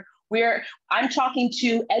observe. I'm talking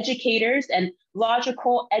to educators and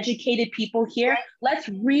logical, educated people here. Let's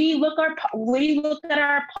relook at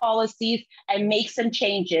our policies and make some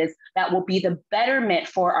changes that will be the betterment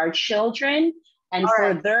for our children and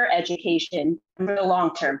for their education for the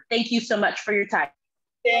long term. Thank you so much for your time.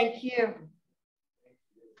 Thank you.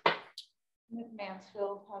 Kenneth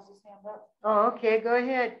Mansfield has his hand up. Oh, okay, go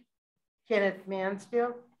ahead, Kenneth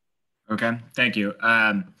Mansfield. Okay, thank you.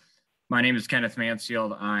 My name is Kenneth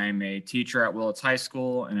Mansfield. I'm a teacher at Willits High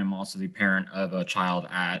School, and I'm also the parent of a child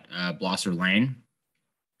at Blosser Lane.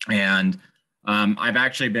 And I've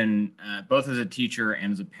actually been, both as a teacher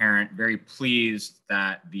and as a parent, very pleased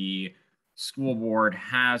that the school board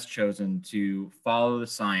has chosen to follow the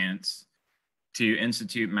science, to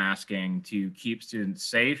institute masking, to keep students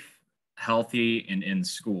safe, healthy, and in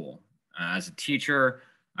school. As a teacher,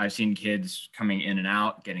 I've seen kids coming in and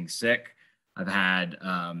out, getting sick. I've had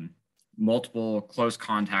multiple close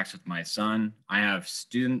contacts with my son. I have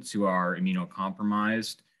students who are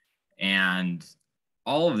immunocompromised, and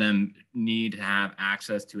all of them need to have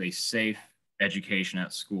access to a safe education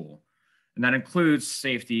at school. And that includes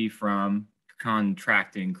safety from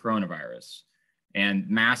contracting coronavirus. And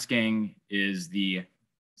masking is the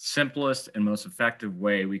simplest and most effective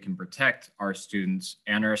way we can protect our students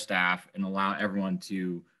and our staff and allow everyone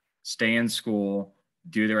to stay in school,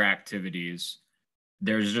 do their activities.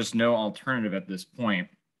 There's just no alternative at this point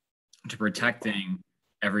to protecting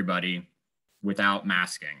everybody without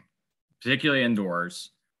masking, particularly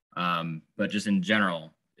indoors, but just in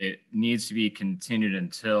general. It needs to be continued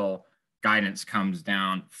until guidance comes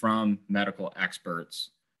down from medical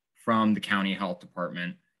experts, from the county health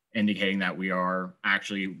department, indicating that we are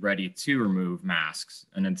actually ready to remove masks.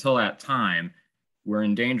 And until that time, we're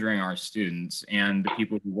endangering our students and the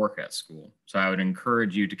people who work at school. So I would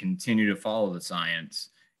encourage you to continue to follow the science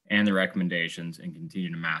and the recommendations and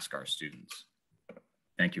continue to mask our students.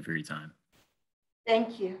 Thank you for your time.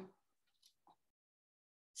 Thank you.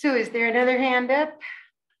 So is there another hand up?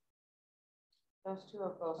 Those two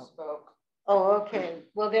have both spoke. Oh, okay.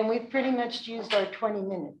 Well, then we've pretty much used our 20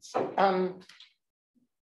 minutes. I can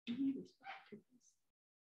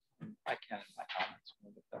in my comments,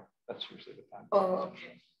 but that's usually the time. Oh,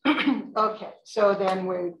 okay. Okay, so then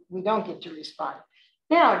we don't get to respond.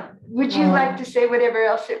 Now, would you like to say whatever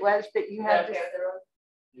else it was that you had to say?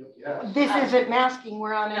 Yes. This isn't masking,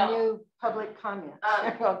 we're on a No. new public comment.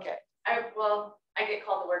 Okay. I get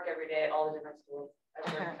called to work every day at all the different schools.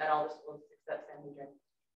 I've worked at all the schools except San Diego.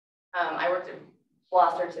 I worked at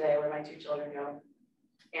Blosser today where my two children go.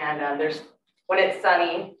 And when it's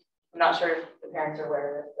sunny, I'm not sure if the parents are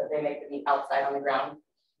aware of this, but they make them eat outside on the ground.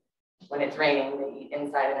 When it's raining, they eat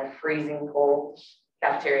inside in a freezing cold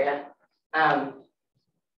cafeteria. I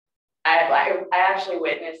actually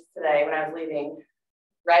witnessed today when I was leaving,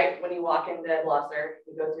 right when you walk into Blosser,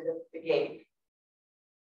 you go through the gate,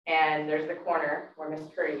 and there's the corner where Miss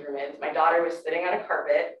Curry's room is. My daughter was sitting on a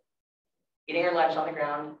carpet, eating her lunch on the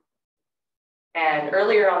ground. And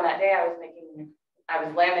earlier on that day, I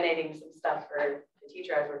was laminating some stuff for the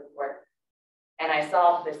teacher I was working for. And I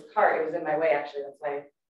saw this cart, it was in my way actually, that's why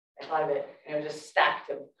I thought of it. And it was just stacked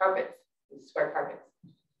of carpets, these square carpets.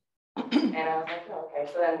 And I was like, oh,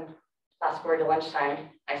 okay. So then fast forward to lunchtime,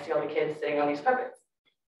 I see all the kids sitting on these carpets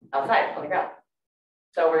outside on the ground.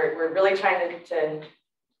 So we're really trying to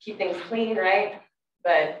keep things clean, right?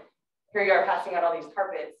 But here you are passing out all these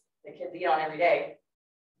carpets that kids eat on every day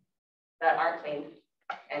that aren't cleaned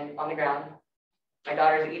and on the ground. My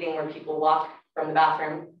daughter's eating where people walk from the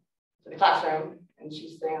bathroom to the classroom, and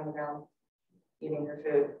she's sitting on the ground eating her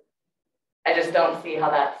food. I just don't see how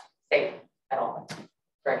that's safe at all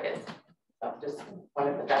for our kids. So just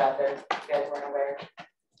wanted to put that out there if you guys weren't aware.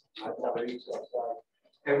 My daughter eats outside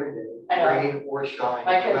every day, I know. rain or shine,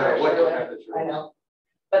 My no kids matter are what the really, temperature I is. know.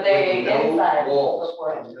 But they With no inside walls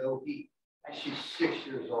before. and no heat. She's 6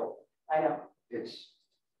 years old. I know.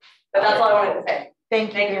 But that's all I wanted to say.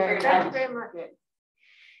 Thank you for your time. very much.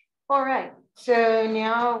 All right, so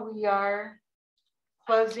now we are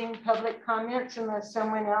closing public comments unless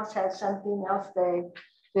someone else has something else they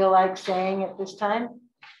feel like saying at this time.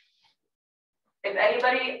 If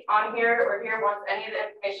anybody on here or here wants any of the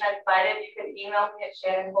information I provided, you can email me at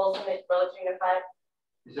Shannon Folsom at Willits Unified.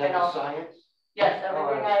 Is that the science? Yes,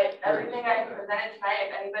 everything I presented tonight,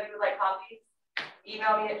 if anybody would like copies,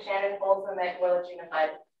 email me at Shannon Folsom at Willits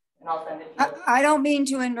Unified. And I'll send it to you. I don't mean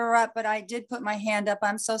to interrupt, but I did put my hand up.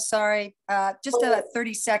 I'm so sorry. Just about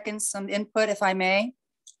 30 seconds, some input, if I may.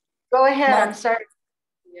 Go ahead, I'm sorry.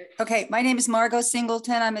 Okay, my name is Margot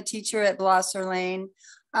Singleton. I'm a teacher at Blosser Lane.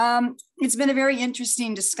 It's been a very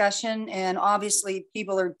interesting discussion, and obviously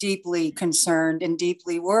people are deeply concerned and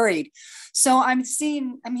deeply worried. So I'm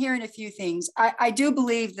hearing a few things. I do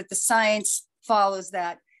believe that the science follows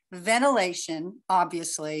that ventilation,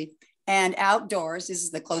 obviously, and outdoors, this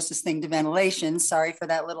is the closest thing to ventilation. Sorry for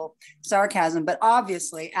that little sarcasm, but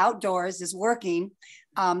obviously outdoors is working.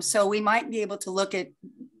 So we might be able to look at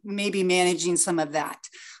maybe managing some of that.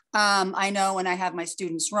 I know when I have my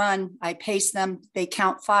students run, I pace them, they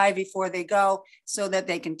count 5 before they go so that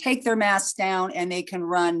they can take their masks down and they can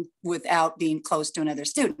run without being close to another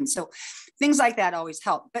student. So things like that always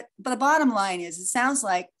help. But the bottom line is, it sounds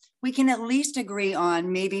like we can at least agree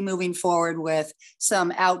on maybe moving forward with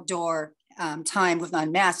some outdoor time with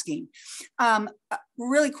unmasking.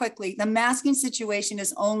 Really quickly, the masking situation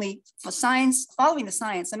is only for science, following the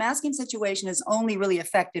science, the masking situation is only really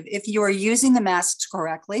effective if you are using the masks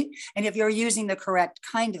correctly and if you're using the correct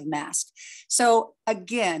kind of mask. So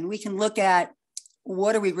again, we can look at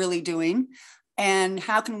what are we really doing and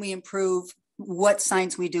how can we improve what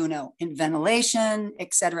science we do know in ventilation,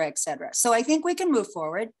 et cetera, et cetera. So I think we can move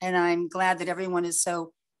forward, and I'm glad that everyone is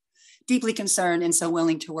so deeply concerned and so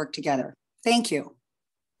willing to work together. Thank you.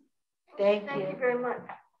 Thank you very much.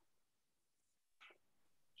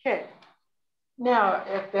 Okay. Now,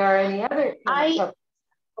 if there are any other,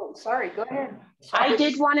 oh, sorry, go ahead. I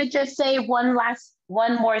did want to just say one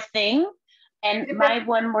more thing. And my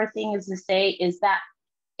one more thing is to say is that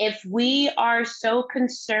if we are so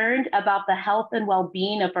concerned about the health and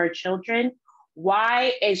well-being of our children,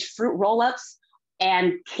 why is fruit roll-ups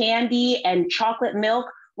and candy and chocolate milk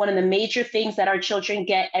one of the major things that our children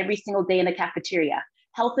get every single day in the cafeteria?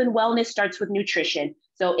 Health and wellness starts with nutrition.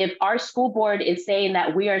 So if our school board is saying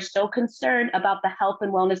that we are so concerned about the health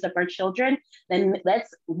and wellness of our children, then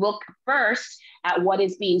let's look first at what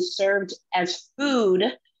is being served as food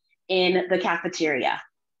in the cafeteria.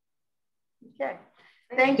 Okay,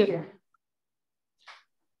 thank you.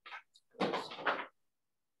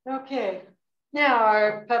 Okay, now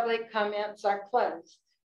our public comments are closed.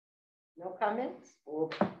 No comments?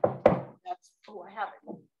 That's, oh, I have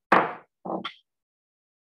it.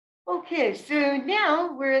 Okay, so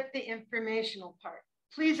now we're at the informational part.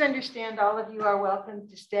 Please understand all of you are welcome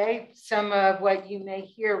to stay. Some of what you may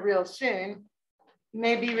hear real soon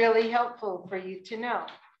may be really helpful for you to know,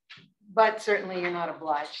 but certainly you're not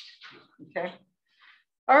obliged, okay?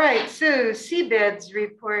 All right, so Seabed's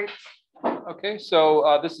report. Okay,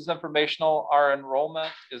 so this is informational. Our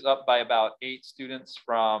enrollment is up by about 8 students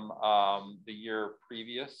from the year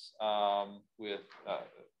previous at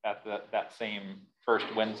that same first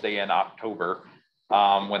Wednesday in October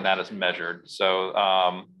when that is measured. So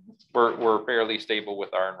we're fairly stable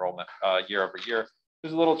with our enrollment year over year.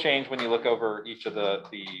 There's a little change when you look over each of the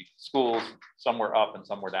schools. Some were up and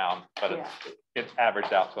some were down, but it's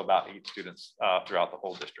averaged out to about 8 students throughout the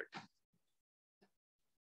whole district.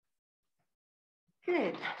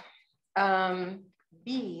 Good.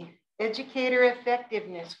 B, Educator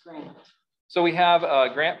Effectiveness Grant. So we have a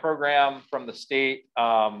grant program from the state.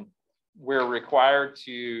 We're required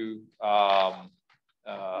to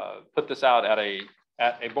put this out at a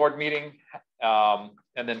board meeting and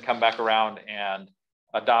then come back around and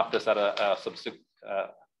adopt this at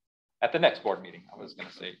at the next board meeting. I was going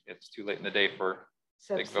to say it's too late in the day for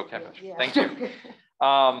big vocabulary. Yeah. Thank you.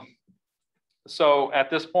 So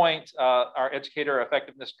at this point, our Educator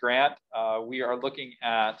Effectiveness Grant, we are looking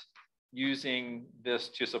at using this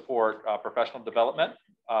to support professional development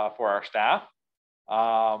for our staff.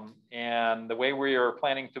 And the way we are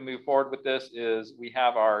planning to move forward with this is we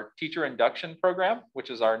have our teacher induction program,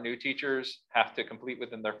 which is our new teachers have to complete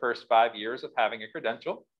within their first 5 years of having a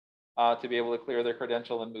credential to be able to clear their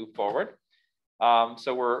credential and move forward.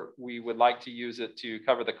 So we would like to use it to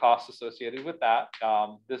cover the costs associated with that.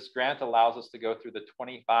 This grant allows us to go through the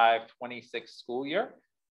 25-26 school year.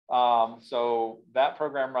 So that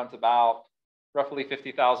program runs about roughly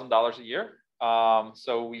 $50,000 a year.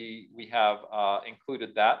 So we have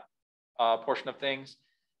included that portion of things.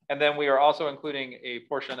 And then we are also including a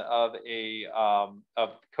portion of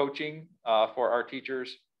coaching for our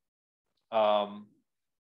teachers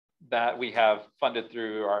that we have funded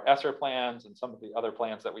through our ESSER plans and some of the other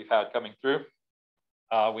plans that we've had coming through.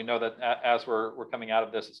 We know that as we're coming out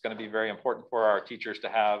of this, it's going to be very important for our teachers to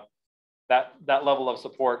have that level of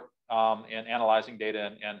support in analyzing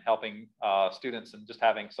data and helping students and just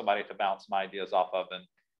having somebody to bounce some ideas off of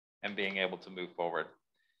and being able to move forward.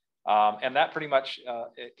 And that pretty much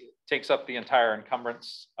it takes up the entire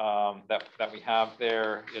encumbrance that we have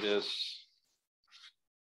there. It is,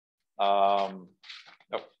 oh,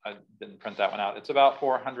 I didn't print that one out. It's about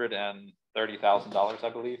 $430,000, I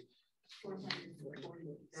believe.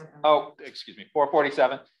 Oh, excuse me,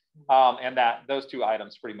 447. And those 2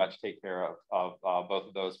 items pretty much take care of both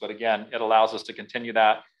of those. But again, it allows us to continue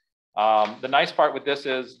that. The nice part with this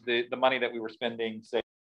is the money that we were spending, say,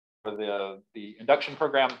 for the induction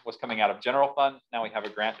program was coming out of general fund. Now we have a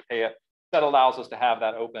grant to pay it. That allows us to have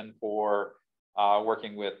that open for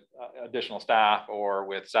working with additional staff or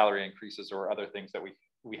with salary increases or other things that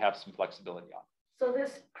we have some flexibility on. So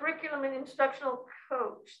this curriculum and instructional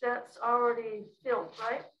coach, that's already filled,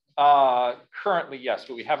 right? Currently, yes,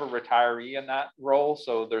 but we have a retiree in that role.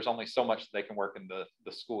 So there's only so much they can work in the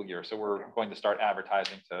school year. So we're going to start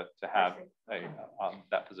advertising to have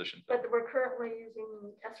that position. But we're currently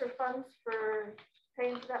using ESSER funds for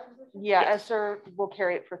paying for that position? Yeah, yes. ESSER will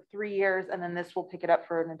carry it for 3 years, and then this will pick it up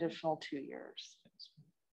for an additional 2 years.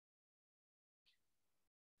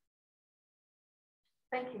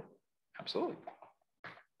 Thank you. Absolutely.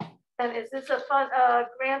 And is this a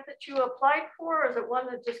grant that you applied for, or is it one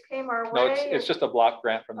that just came our way? No, it's just a block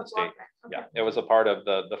grant from the state. Okay. Yeah, it was a part of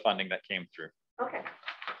the funding that came through. Okay.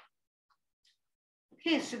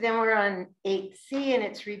 Okay, so then we're on 8C, and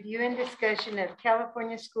it's review and discussion of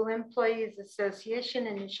California School Employees Association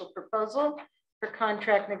initial proposal for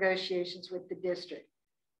contract negotiations with the district.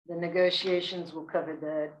 The negotiations will cover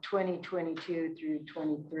the 2022 through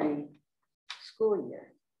 23 school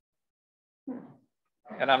year.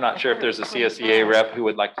 And I'm not sure if there's a CSEA rep who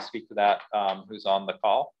would like to speak to that, who's on the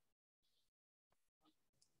call.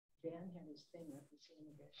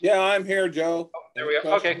 Yeah, I'm here, Joe. Oh, there we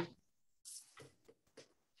go. Okay.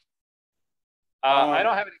 I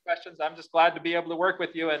don't have any questions. I'm just glad to be able to work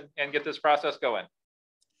with you and get this process going.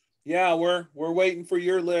 Yeah, we're waiting for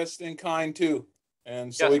your list in kind too.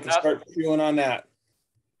 And so yes, we can start chewing on that.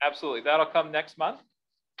 Absolutely. That'll come next month.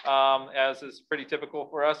 As is pretty typical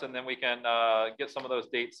for us, and then we can get some of those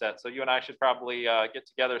dates set. So you and I should probably get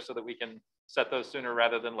together so that we can set those sooner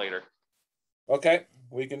rather than later. Okay,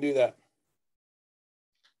 we can do that.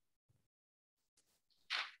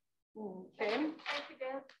 Okay. Thank you,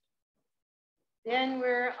 Dan. Then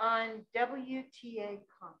we're on WTA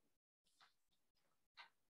comments.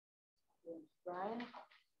 Brian?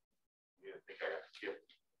 You think I got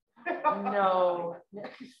skipped? No.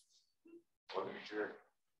 Wasn't sure.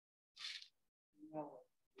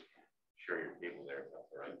 Sure your people there,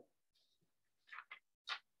 that's all right.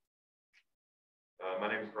 My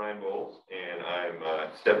name is Brian Bowles, and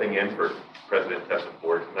I'm stepping in for President Tessa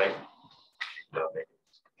Ford tonight.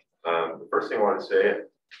 The first thing I want to say,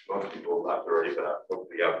 most people left already, but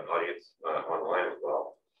hopefully you have an audience online as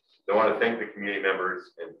well. I want to thank the community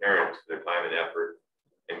members and parents for their time and effort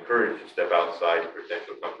and courage to step outside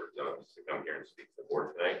potential comfort zones to come here and speak to the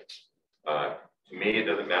board tonight. To me, it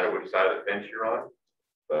doesn't matter which side of the fence you're on,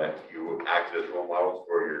 but you act as role models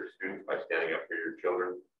for your students by standing up for your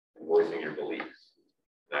children and voicing your beliefs.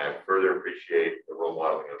 And I further appreciate the role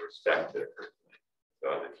modeling of respect that occurs tonight. So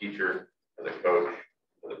as a teacher, as a coach,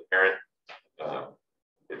 as a parent,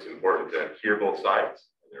 it's important to hear both sides.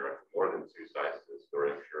 And there are more than two sides to the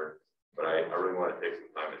story, I'm sure. But I really want to take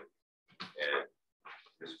some time and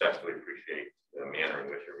respectfully appreciate the manner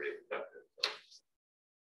in which everybody accepted it. So,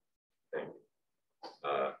 thank you.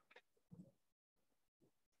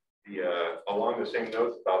 Along the same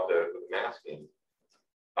notes about the masking,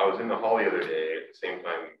 I was in the hall the other day at the same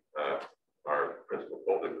time our principal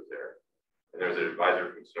Colvin was there. And there's an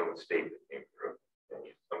advisor from Sonoma State that came through. And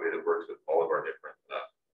he's somebody that works with all of our different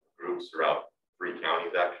groups throughout 3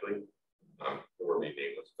 counties, actually. We're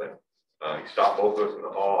nameless, but he stopped both of us in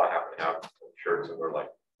the hall. I happen to have shirts, and we're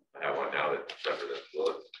like, I have one now that represents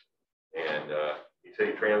Willits. And he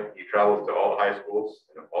said he travels to all the high schools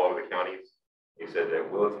in all over the counties. He said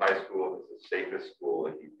that Willits High School is the safest school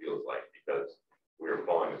that he feels like because we were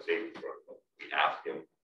following the safety protocol. We asked him,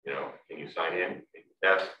 you know, can you sign in? Can you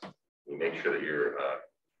test? We make sure that you're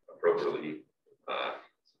appropriately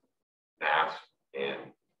masked,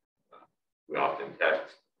 and we often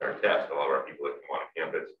test all of our people that come on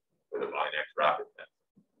campus with a Binax rapid test.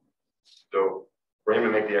 So for him to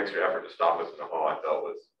make the extra effort to stop us in the hall, I felt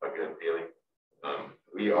was a good feeling.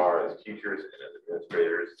 We are, as teachers and as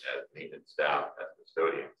administrators, as maintenance staff, as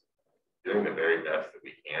custodians, doing the very best that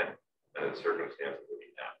we can under the circumstances that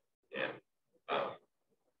we have. And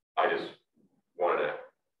I just wanted to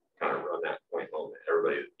kind of run that point home that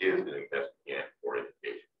everybody is doing the best we can for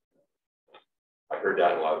education. I heard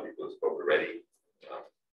that in a lot of people who spoke already,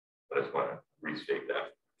 but I just want to restate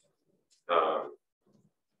that.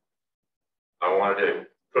 I wanted to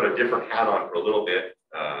put a different hat on for a little bit.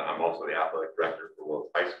 I'm also the athletic director for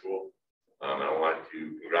Willits High School. And I wanted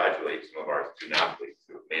to congratulate some of our student athletes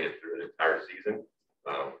who have made it through an entire season.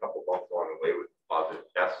 A couple bumps along the way with positive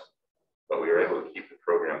tests, but we were able to keep the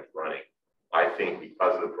programs running. I think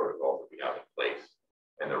because of the protocols that we have in place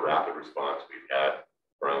and the rapid response we've had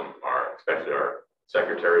from especially our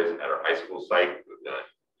secretaries at our high school site who have done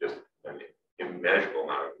just an immeasurable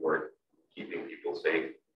amount of work keeping people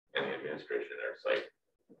safe and the administration at our site.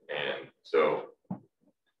 And so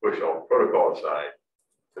push all protocol aside,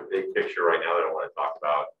 the big picture right now that I want to talk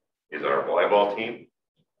about is our volleyball team.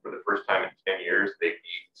 For the first time in 10 years, they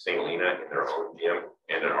beat St. Helena in their own gym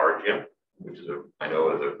and in our gym, which is I know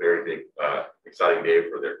is a very big, exciting day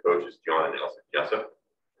for their coaches, John and Elsa Jessup.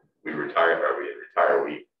 We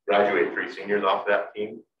graduated 3 seniors off that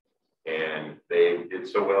team, and they did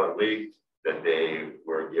so well in league that they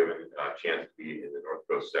were given a chance to be in the North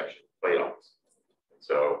Coast section playoffs.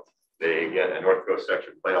 So they get a North Coast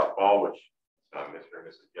section playoff ball, which Mr. and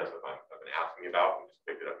Mrs. Jessup have been asking about. We just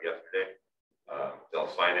picked it up yesterday.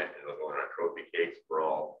 They'll sign it and it'll go in our trophy case for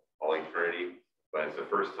all eternity. But it's the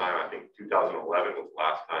first time, I think 2011 was the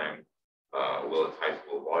last time Willits High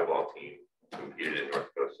School volleyball team competed in North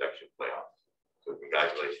Coast section playoffs. So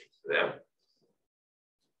congratulations to them.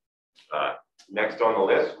 Next on the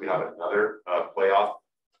list, we have another playoff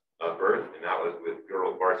berth, and that was with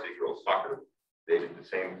varsity girls soccer. They did the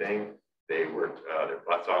same thing. They worked their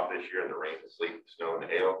butts off this year in the rain, the sleet, the snow, and the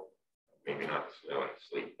hail. Maybe not the snow and the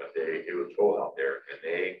sleet, but it was cold out there. And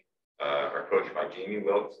they are coached by Jamie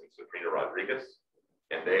Willits and Sabrina Rodriguez,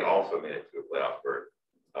 and they also made it to a playoff berth.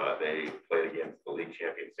 They played against the league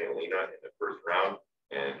champion St. Helena in the first round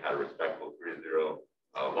and had a respectable 3-0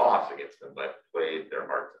 loss against them, but played their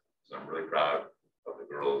hearts out. So I'm really proud of the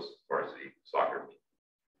girls varsity soccer team.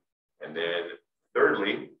 And then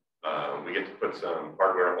thirdly, we get to put some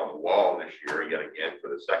hardware up on the wall this year, yet again, for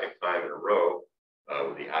the second time in a row,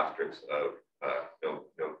 with the asterisks of no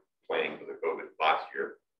playing for the COVID last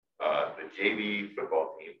year. The JV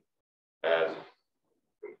football team has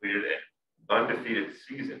completed an undefeated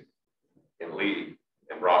season in league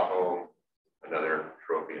and brought home another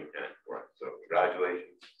trophy and pennant for us. So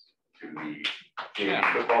congratulations to the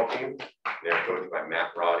JV football team. they're coached by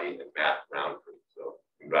Matt Roddy and Matt Roundtree. So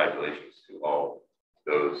congratulations to all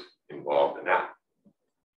those involved in that.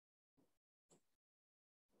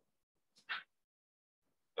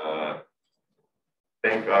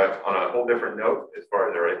 Think on a whole different note, as far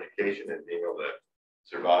as our education and being able to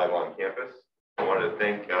survive on campus, I wanted to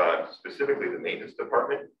thank specifically the maintenance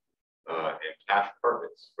department and Cash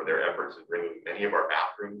Carpets for their efforts in bringing many of our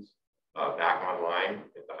bathrooms back online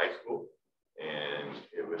at the high school. And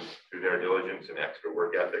it was through their diligence and extra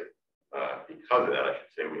work ethic. Because of that, I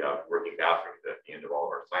should say, we have working bathrooms at the end of all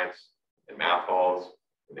of our science and math halls,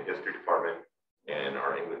 in the history department, and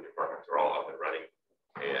our English departments are all up and running.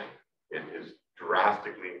 And it has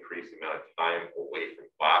drastically increased the amount of time away from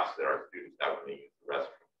class that our students have when they use the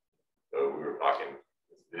restroom. So we were talking,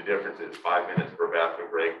 the difference is 5 minutes per bathroom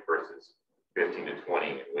break versus 15 to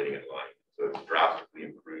 20 and waiting in line. So it's drastically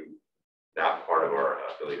improved that part of our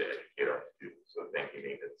ability to educate our students. So thank you,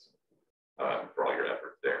 maintenance, for all your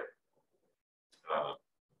efforts there.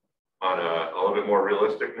 On a little bit more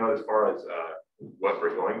realistic note, as far as what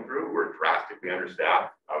we're going through, we're drastically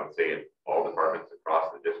understaffed, I would say, in all departments across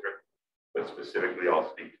the district, but specifically I'll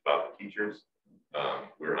speak about the teachers.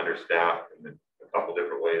 We're understaffed in a couple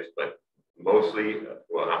different ways, but mostly,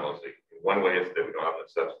 well, not mostly, one way is that we don't have enough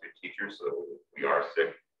substitute teachers, so we are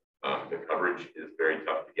sick. The coverage is very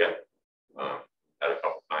tough to get. Had a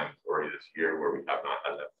couple times already this year where we have not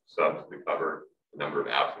had enough subs to cover the number of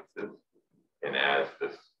absences. And as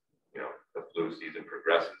this, the flu season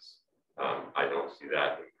progresses, I don't see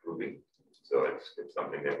that improving. So it's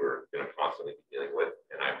something that we're going to constantly be dealing with.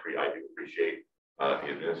 And I do appreciate the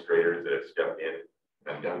administrators that have stepped in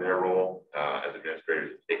and done their role as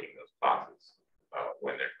administrators in taking those classes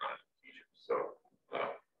when they're not teachers. So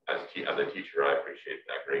as a teacher, I appreciate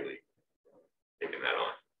that greatly, taking that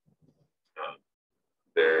on.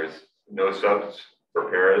 There's no subs for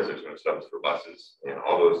paras, there's no subs for buses, and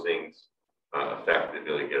all those things affect the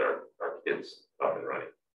ability to get our kids up and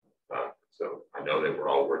running. So I know that we're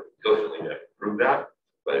all working diligently to improve that,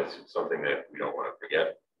 but it's something that we don't want to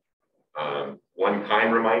forget. One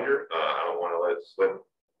kind reminder, I don't want to let it slip.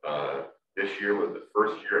 This year was the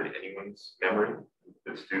first year in anyone's memory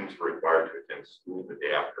that students were required to attend school the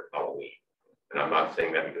day after Halloween. And I'm not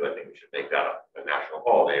saying that because I think we should make that a national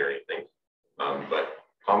holiday or anything. But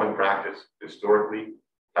common practice historically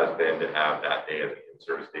has been to have that day as an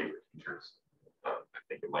in-service day for teachers. I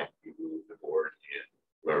think it might behoove the board and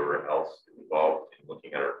whoever else is involved in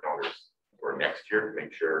looking at our calendars for next year to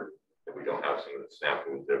make sure that we don't have some of the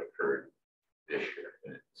snafus that occurred this year.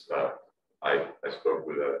 And it's, I spoke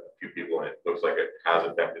with a few people, and it looks like it has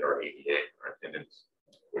affected our ADA, our attendance.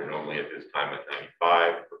 We're normally at this time at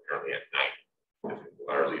 95, we're currently at 90,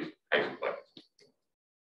 or at least high school levels.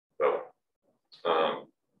 So,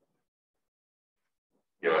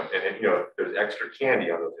 if there's extra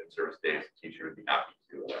candy on those in-service days, the teacher would be happy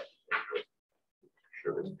to.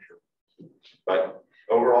 Sure. But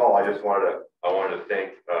overall, I wanted to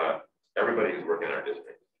thank everybody who's working in our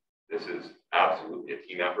district. This is absolutely a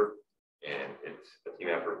team effort, and it's a team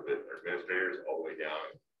effort with our administrators all the way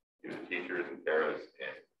down to the teachers and paras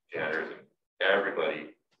and janitors, and everybody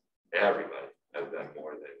has done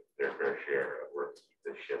more than their fair share of work to keep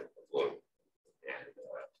this ship afloat.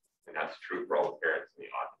 And that's true for all the parents in the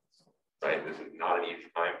audience, right? This is not an easy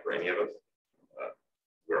time for any of us.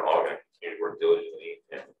 We're all going to continue to work diligently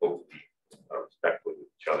and hopefully respectfully with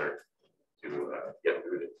each other to get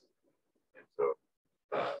through this. And so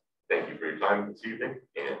thank you for your time this evening,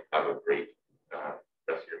 and have a great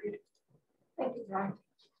rest of your meeting. Thank you, John.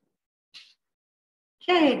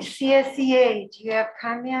 Okay, CSEA, do you have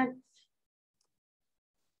comments?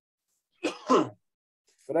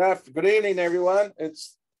 Good evening, everyone.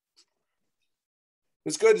 It's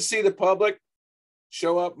good to see the public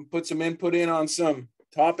show up and put some input in on some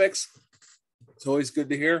topics. It's always good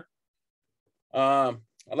to hear. I'd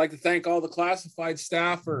like to thank all the classified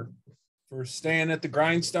staff for staying at the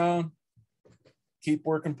grindstone, keep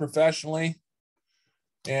working professionally,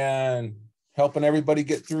 and helping everybody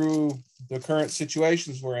get through the current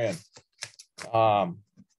situations we're in.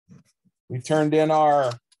 We've turned in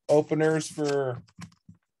our openers for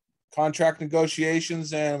contract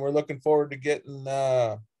negotiations, and we're looking forward to getting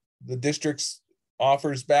the district's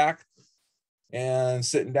offers back and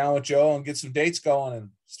sitting down with Joe and get some dates going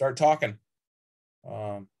and start talking.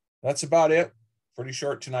 That's about it. Pretty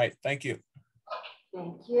short tonight. Thank you.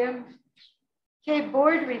 Thank you. Okay,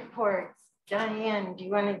 board reports. Diane, do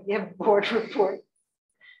you want to give board report?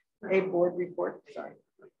 A board report, sorry.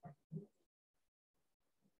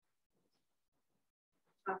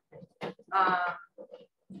 Okay.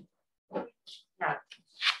 Yeah.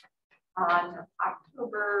 On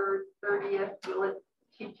October 30th,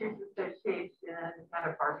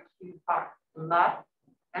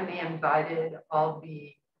 invited all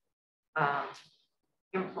the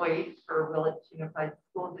employees for Willits Unified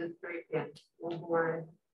School District and school board.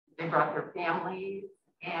 They brought their families,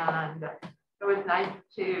 and it was nice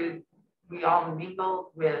we all mingled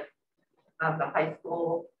with the high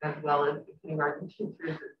school as well as the kindergarten teachers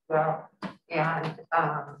as well. And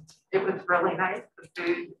it was really nice. The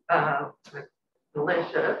food was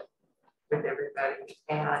delicious with everybody.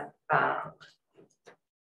 And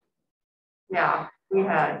yeah, we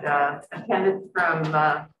had attendance from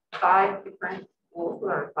 5 different schools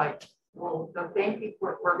or 5 schools. So thank you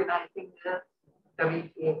for organizing this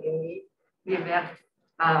WTAA. The event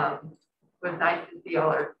was nice to see all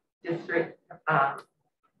our district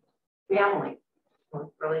family. It was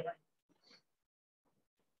really nice.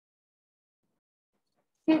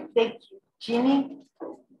 Thank you. Jeannie?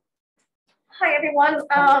 Hi, everyone.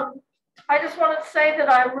 I just wanted to say that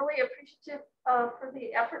I'm really appreciative for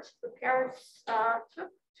the efforts the parents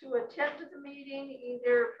took to attend to the meeting,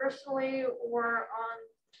 either personally or on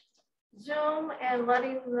Zoom, and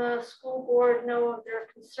letting the school board know of their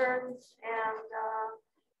concerns. And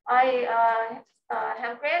I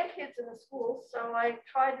have grandkids in the school, so I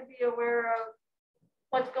try to be aware of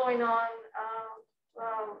what's going on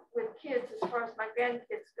with kids as far as my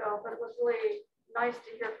grandkids go, but it was really nice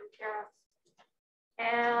to hear from parents.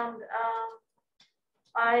 And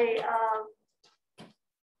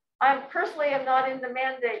I personally am not into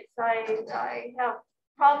mandates. I have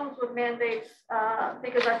problems with mandates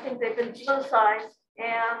because I think they've been politicized,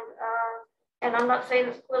 and I'm not saying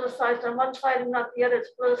it's politicized on one side and not the other.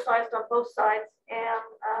 It's politicized on both sides, and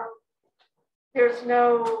there's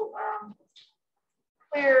no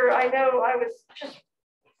clear. I know I was just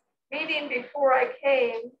reading before I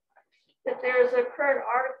came that there's a current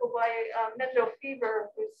article by Mendo Fever,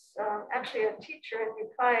 who's actually a teacher in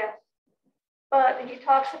Ukiah, but he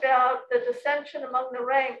talks about the dissension among the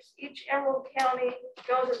ranks. Each Emerald County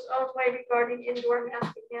goes its own way regarding indoor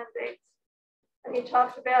masking mandates. And he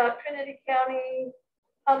talks about Trinity County,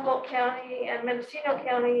 Humboldt County, and Mendocino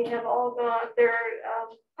County have all gone, their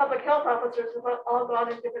public health officers have all gone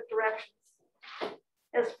in different directions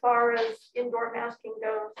as far as indoor masking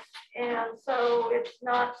goes. And so it's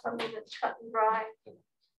not something that's cut and dry.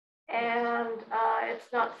 And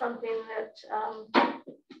it's not something that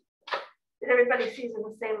everybody sees in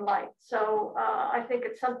the same light. So I think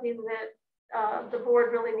it's something that the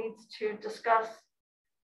board really needs to discuss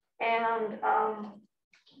and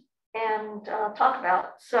talk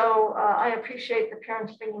about. So I appreciate the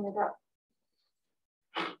parents bringing it up.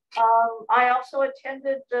 I also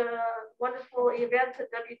attended the wonderful event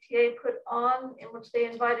that WTA put on, in which they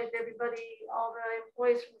invited everybody, all the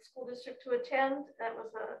employees from the school district to attend. That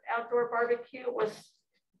was an outdoor barbecue. If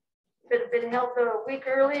it had been held a week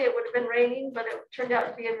early, it would have been raining, but it turned out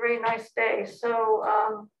to be a very nice day. So,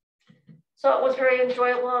 so it was very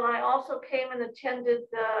enjoyable. And I also came and attended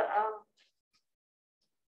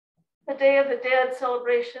the Day of the Dead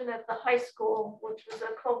celebration at the high school, which was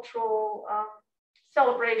a cultural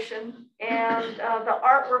celebration, and the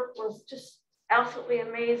artwork was just absolutely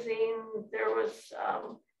amazing. There was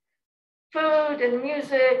food and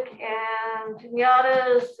music and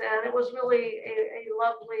pinatas, and it was really a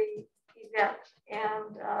lovely event.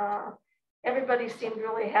 And everybody seemed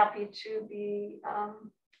really happy to be,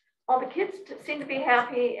 all the kids seemed to be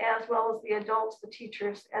happy, as well as the adults, the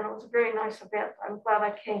teachers, and it was a very nice event. I'm glad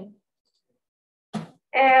I came.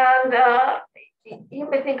 And you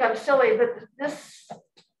may think I'm silly, but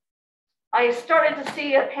I started to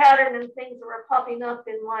see a pattern in things that were popping up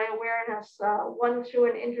in my awareness. One through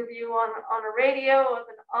an interview on a radio of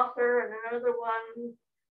an author, and another one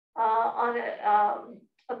on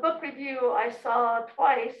a book review I saw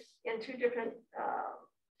twice in 2 different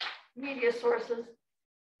media sources.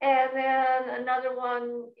 And then another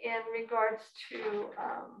one in regards to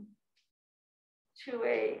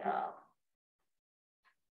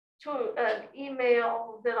an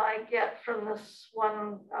email that I get from this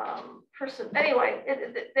one person. Anyway,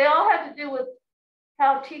 they all had to do with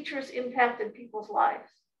how teachers impacted people's lives.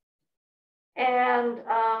 And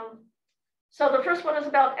so the first one is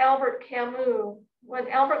about Albert Camus. When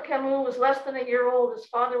Albert Camus was less than a year old, his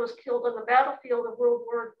father was killed on the battlefield of World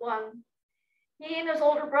War I. He and his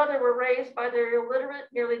older brother were raised by their illiterate,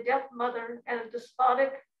 nearly deaf mother and a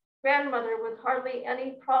despotic grandmother with hardly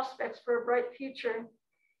any prospects for a bright future.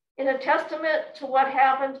 In a testament to what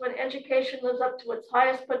happens when education lives up to its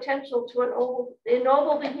highest potential to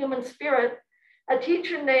ennoble the human spirit, a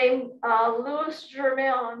teacher named Louis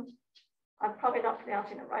Germain, I'm probably not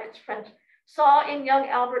pronouncing it right, it's French, saw in young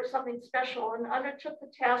Albert something special and undertook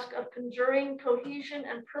the task of conjuring cohesion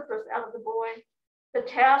and purpose out of the boy, the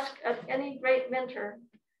task of any great mentor.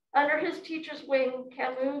 Under his teacher's wing,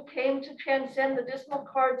 Camus came to transcend the dismal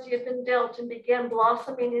cards he had been dealt and began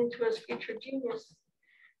blossoming into his future genius.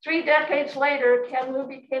 3 decades later, Camus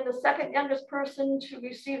became the second youngest person to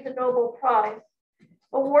receive the Nobel Prize,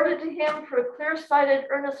 awarded to him for a clear-sighted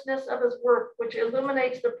earnestness of his work, which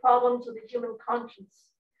illuminates the problems of the human conscience.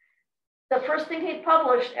 The first thing he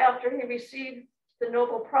published after he received the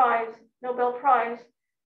Nobel Prize,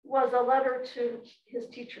 was a letter to his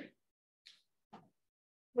teacher,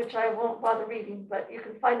 which I won't bother reading, but you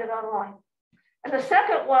can find it online. And the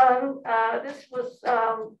second one, this was,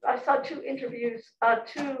 I saw 2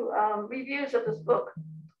 reviews of this book.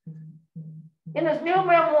 In his new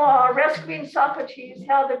memoir, Rescuing Socrates,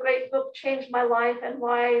 How the Great Book Changed My Life and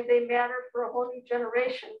Why They Matter for a Whole New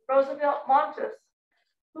Generation, Roosevelt Montes,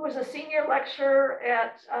 who was a senior lecturer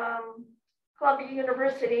at Columbia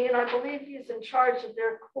University, and I believe he's in charge of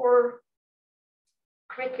their core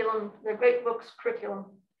curriculum, their Great Books curriculum,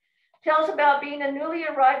 tells about being a newly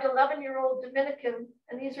arrived 11-year-old Dominican,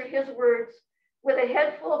 and these are his words, with a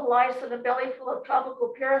head full of lice and a belly full of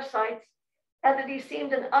tropical parasites, and that he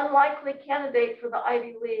seemed an unlikely candidate for the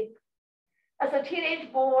Ivy League. As a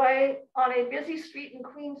teenage boy on a busy street in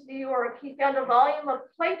Queens, New York, he found a volume of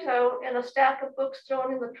Plato and a stack of books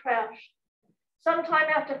thrown in the trash. Sometime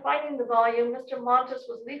after finding the volume, Mr. Montes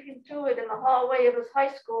was leafing through it in the hallway of his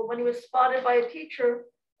high school when he was spotted by a teacher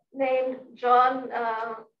named John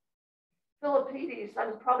Philippides.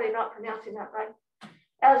 I'm probably not pronouncing that right.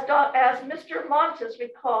 As Mr. Montes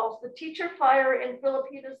recalls, the teacher fire in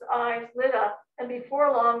Philippides' eyes lit up, and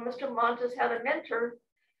before long, Mr. Montes had a mentor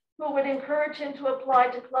who would encourage him to apply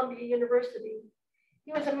to Columbia University.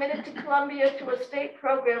 He was admitted to Columbia to a state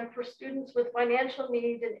program for students with financial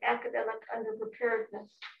need and academic underpreparedness.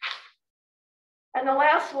 And the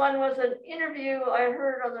last one was an interview I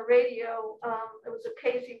heard on the radio. It was a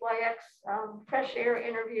KZYX Fresh Air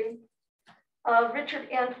interview of Richard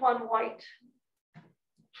Antoine White.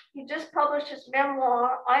 He just published his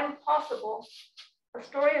memoir, I'm Possible, a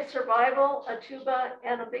story of survival, a tuba,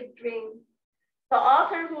 and a big dream. The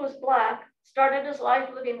author, who was Black, started his life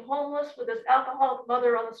living homeless with his alcoholic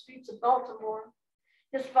mother on the streets of Baltimore.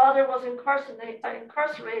 His father was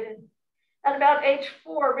incarcerated. At about age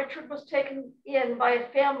 4, Richard was taken in by a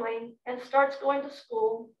family and starts going to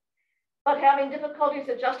school, but having difficulties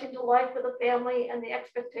adjusting to life with a family and the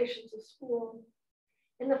expectations of school.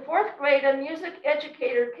 In the 4th grade, a music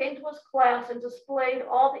educator came to his class and displayed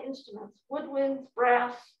all the instruments, woodwinds,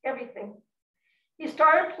 brass, everything. He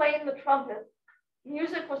started playing the trumpet.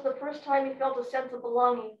 Music was the first time he felt a sense of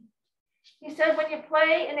belonging. He said, when you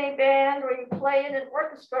play in a band or you play in an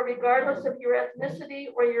orchestra, regardless of your ethnicity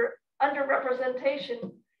or your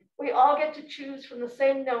underrepresentation, we all get to choose from the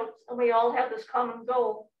same notes and we all have this common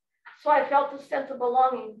goal. So I felt this sense of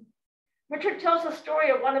belonging. Richard tells the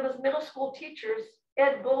story of one of his middle school teachers,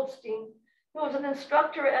 Ed Goldstein, who was an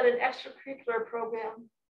instructor at an extracurricular program.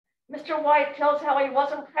 Mr. White tells how he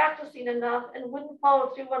wasn't practicing enough and wouldn't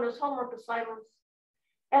follow through on his homework assignments.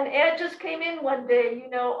 And Ed just came in one day, you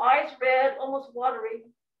know, eyes red, almost watery.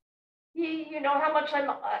 He said, you know how much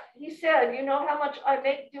I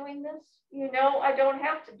make doing this? You know, I don't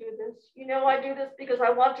have to do this. You know, I do this because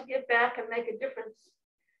I want to give back and make a difference.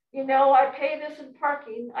 You know, I pay this in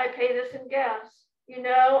parking, I pay this in gas. You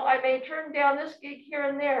know, I may turn down this gig here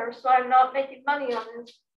and there, so I'm not making money on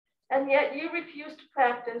this. And yet you refuse to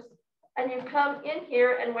practice and you come in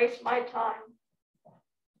here and waste my time.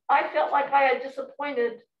 I felt like I had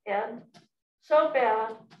disappointed Ed so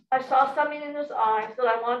bad. I saw something in his eyes that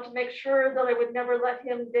I wanted to make sure that I would never let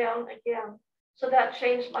him down again. So that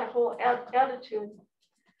changed my whole attitude.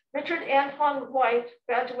 Richard Antoine White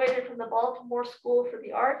graduated from the Baltimore School for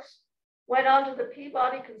the Arts, went on to the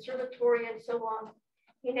Peabody Conservatory and so on.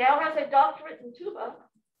 He now has a doctorate in tuba,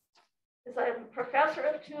 is a professor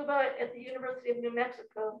of tuba at the University of New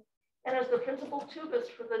Mexico, and is the principal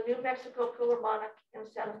tubist for the New Mexico Philharmonic and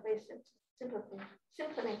Santa Fe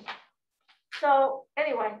Symphony. So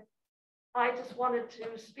anyway, I just wanted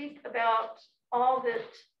to speak about all that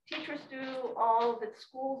teachers do, all that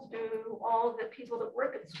schools do, all the people that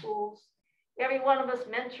work at schools. Every one of us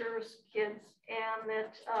mentors kids, and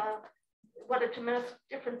that what a tremendous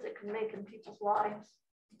difference it can make in people's lives.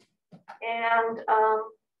 And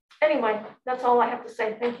anyway, that's all I have to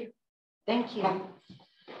say. Thank you. Thank you.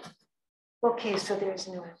 Okay, so there's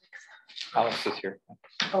no Alex. Alex is here.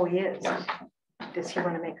 Oh, he is. Yes. Does he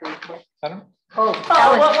want to make a report? I don't know.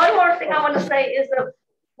 Well, one more thing I want to say is that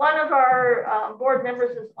one of our board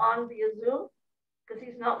members is on via Zoom because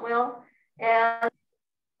he's not well and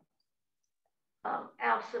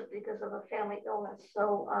absent because of a family illness.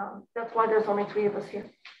 So that's why there's only 3 of us here.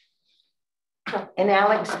 And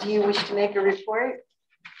Alex, do you wish to make a report?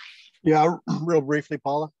 Yeah, real briefly,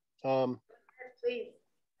 Paula. Please.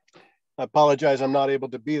 I apologize, I'm not able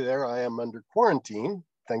to be there. I am under quarantine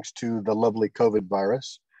thanks to the lovely COVID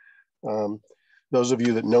virus. Those of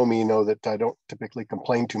you that know me know that I don't typically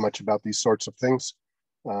complain too much about these sorts of things.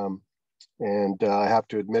 I have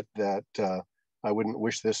to admit that I wouldn't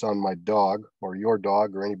wish this on my dog or your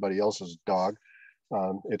dog or anybody else's dog.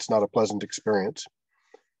 It's not a pleasant experience.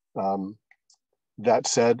 That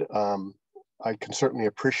said, I can certainly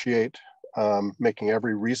appreciate making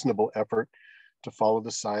every reasonable effort to follow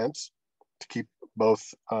the science, to keep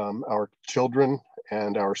both our children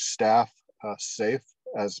and our staff safe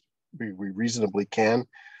as we reasonably can,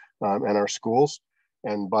 and our schools,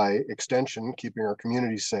 and by extension, keeping our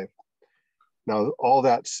communities safe. Now, all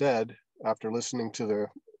that said, after listening to the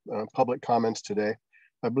public comments today,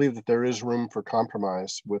 I believe that there is room for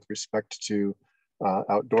compromise with respect to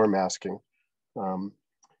outdoor masking.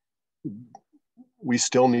 We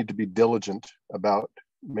still need to be diligent about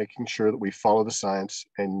making sure that we follow the science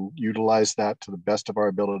and utilize that to the best of our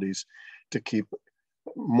abilities to keep,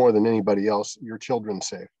 more than anybody else, your children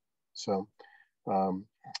safe. So,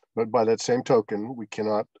 but by that same token, we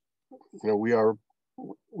cannot, we are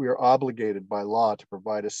obligated by law to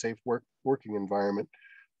provide a safe working environment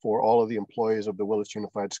for all of the employees of the Willits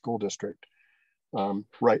Unified School District.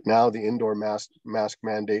 Right now, the indoor mask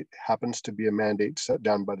mandate happens to be a mandate set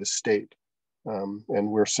down by the state. And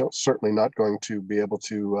we're certainly not going to be able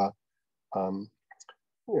to,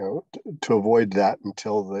 to avoid that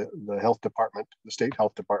until the health department, the state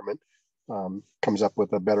health department, comes up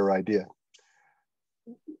with a better idea.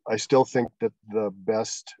 I still think that the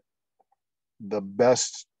best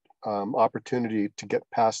opportunity to get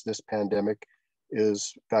past this pandemic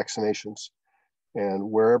is vaccinations.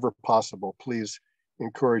 And wherever possible, please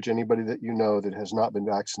encourage anybody that you know that has not been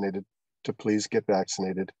vaccinated to please get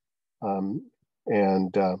vaccinated.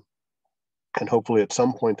 And hopefully at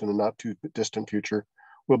some point in the not too distant future,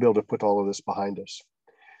 we'll be able to put all of this behind us.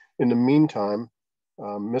 In the meantime,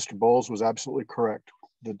 Mr. Bowles was absolutely correct.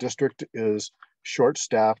 The district is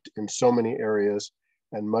short-staffed in so many areas,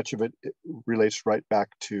 and much of it relates right back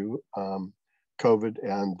to COVID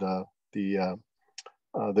and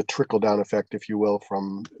the trickle-down effect, if you will,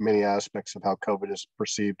 from many aspects of how COVID is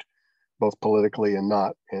perceived, both politically and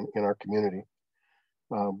not in our community.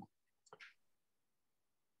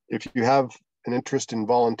 If you have an interest in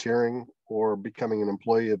volunteering or becoming an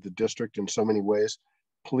employee of the district in so many ways,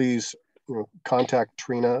 please contact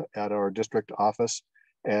Trina at our district office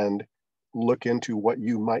and look into what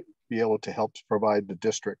you might be able to help provide the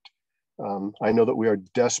district. I know that we are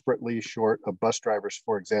desperately short of bus drivers,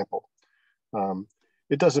 for example.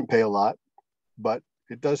 It doesn't pay a lot, but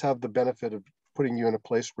it does have the benefit of putting you in a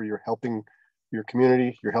place where you're helping your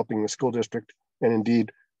community, you're helping the school district, and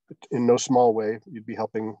indeed, in no small way, you'd be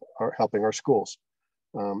helping our schools.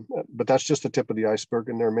 But that's just the tip of the iceberg,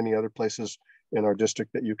 and there are many other places in our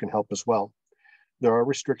district that you can help as well. There are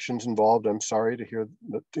restrictions involved. I'm sorry to hear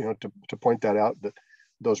that, to point that out, that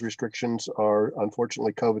those restrictions are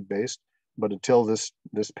unfortunately COVID-based, but until this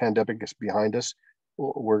pandemic is behind us,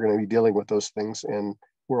 we're going to be dealing with those things, and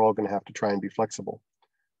we're all going to have to try and be flexible.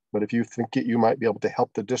 But if you think that you might be able to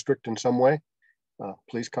help the district in some way,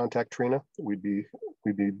 please contact Trina. We'd be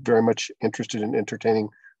very much interested in entertaining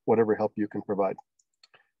whatever help you can provide.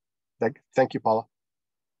 Thank you, Paula.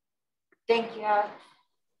 Thank you, Alex.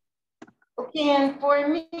 Okay, and for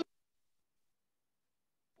me,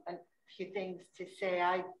 a few things to say.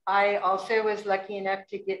 I also was lucky enough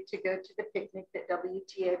to get to go to the picnic that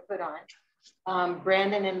WTA put on.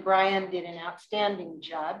 Brandon and Brian did an outstanding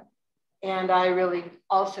job, and I really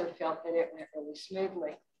also felt that it went really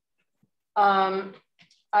smoothly.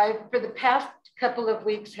 I, for the past couple of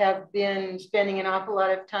weeks, have been spending an awful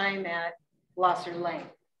lot of time at Blosser Lane.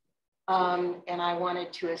 And I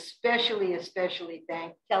wanted to especially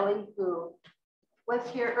thank Kelly, who was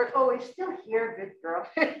here, is still here, good girl.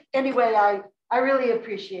 Anyway, I really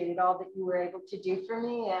appreciated all that you were able to do for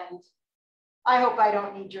me, and I hope I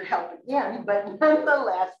don't need your help again, but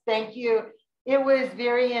nonetheless, thank you. It was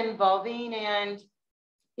very involving, and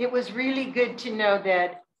it was really good to know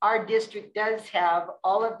that our district does have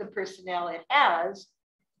all of the personnel it has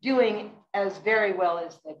doing as very well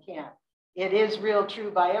as they can. It is real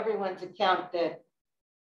true by everyone's account that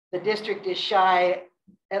the district is shy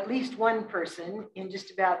at least one person in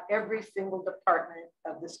just about every single department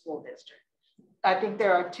of the school district. I think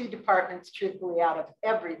there are 2 departments, truthfully, out of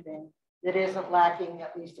everything that isn't lacking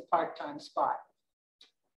at least a part-time spot.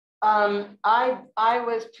 I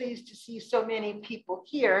was pleased to see so many people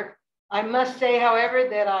here. I must say, however,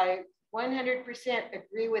 that I 100%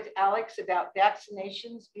 agree with Alex about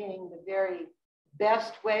vaccinations being the very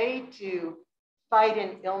best way to fight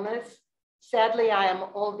an illness. Sadly, I am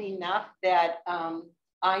old enough that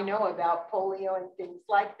I know about polio and things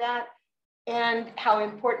like that, and how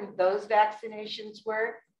important those vaccinations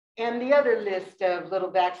were, and the other list of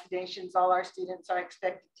little vaccinations all our students are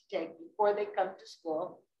expected to take before they come to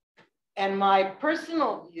school. And my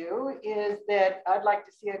personal view is that I'd like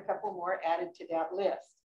to see a couple more added to that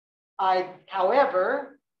list. I,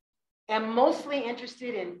 however, am mostly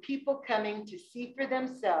interested in people coming to see for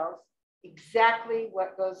themselves exactly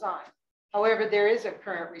what goes on. However, there is a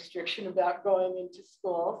current restriction about going into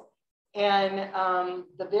schools. And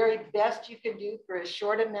the very best you can do for a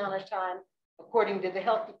short amount of time, according to the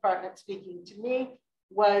health department speaking to me,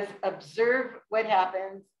 was observe what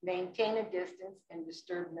happens, maintain a distance, and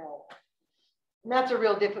disturb no one. And that's a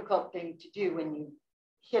real difficult thing to do when you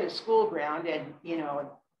hit a school ground and, you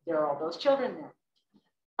know, there are all those children there.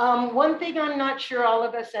 One thing I'm not sure all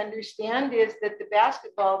of us understand is that the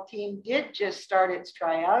basketball team did just start its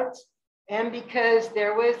tryouts. And because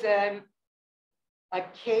there was a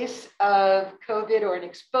case of COVID or an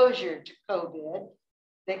exposure to COVID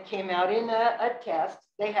that came out in a test,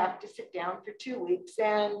 they have to sit down for 2 weeks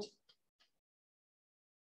and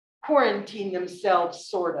quarantine themselves,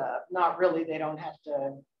 sort of. Not really, they don't have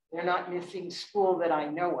to, they're not missing school that I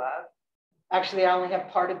know of. Actually, I only have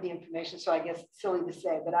part of the information, so I guess it's silly to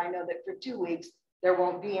say, but I know that for 2 weeks, there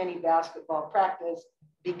won't be any basketball practice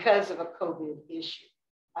because of a COVID issue.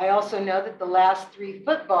 I also know that the last 3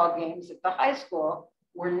 football games at the high school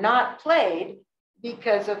were not played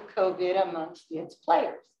because of COVID amongst its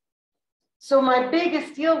players. So my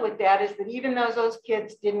biggest deal with that is that even though those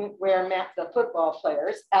kids didn't wear masks, the football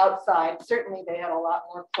players outside, certainly they had a lot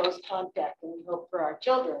more close contact than we hope for our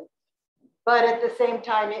children. But at the same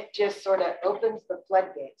time, it just sort of opens the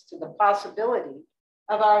floodgates to the possibility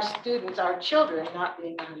of our students, our children, not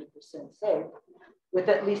being 100% safe with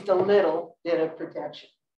at least a little bit of protection.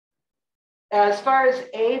 As far as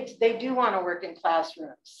aides, they do want to work in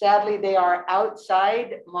classrooms. Sadly, they are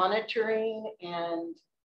outside monitoring and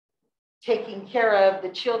taking care of the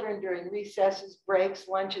children during recesses, breaks,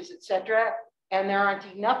 lunches, etc. And there aren't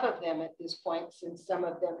enough of them at this point, since some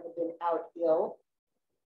of them have been out ill,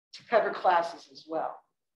 to cover classes as well.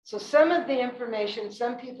 So some of the information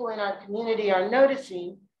some people in our community are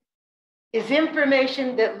noticing is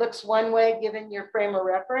information that looks one way given your frame of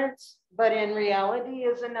reference, but in reality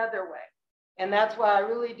is another way. And that's why I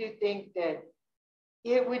really do think that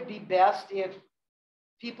it would be best if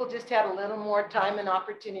people just had a little more time and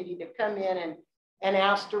opportunity to come in and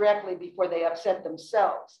ask directly before they upset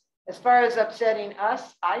themselves. As far as upsetting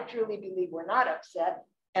us, I truly believe we're not upset,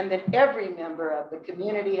 and that every member of the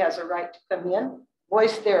community has a right to come in,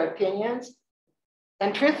 voice their opinions,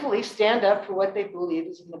 and truthfully stand up for what they believe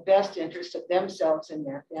is in the best interest of themselves and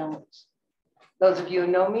their families. Those of you who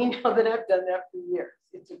know me know that I've done that for years.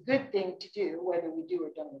 It's a good thing to do, whether we do or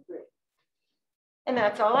don't agree. And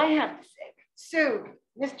that's all I have to say. So,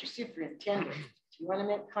 Mr. Superintendent, do you want to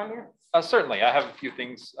make comments? Certainly, I have a few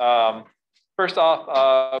things. First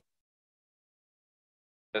off,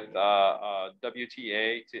 with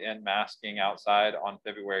WTA to end masking outside on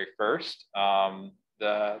February 1st.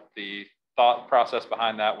 The thought process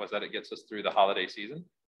behind that was that it gets us through the holiday season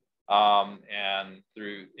and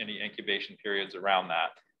through any incubation periods around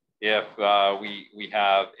that. If we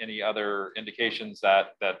have any other indications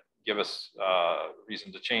that give us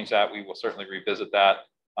reason to change that, we will certainly revisit that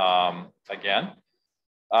again.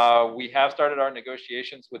 We have started our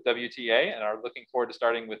negotiations with WTA and are looking forward to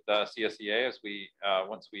starting with CSEA as we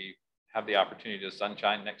once we have the opportunity to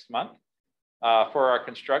sunshine next month. For our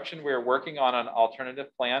construction, we are working on an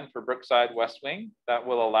alternative plan for Brookside West Wing that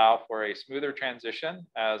will allow for a smoother transition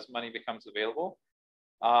as money becomes available.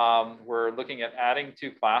 We're looking at adding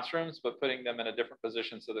 2 classrooms, but putting them in a different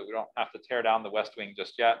position so that we don't have to tear down the West Wing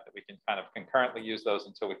just yet, that we can kind of concurrently use those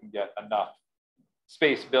until we can get enough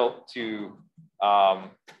space built to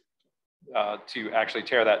actually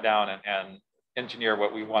tear that down and engineer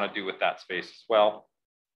what we want to do with that space as well.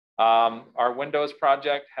 Our windows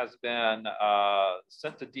project has been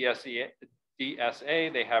sent to DSA.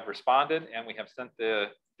 They have responded, and we have sent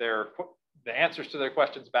the answers to their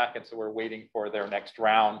questions back, and so we're waiting for their next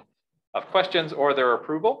round of questions or their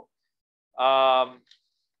approval. I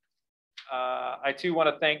too want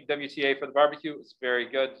to thank WTA for the barbecue. It was very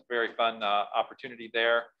good, very fun opportunity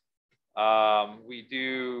there. I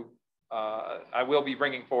will be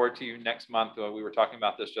bringing forward to you next month, we were talking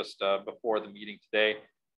about this just before the meeting today,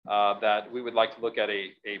 that we would like to look at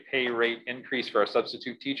a pay rate increase for our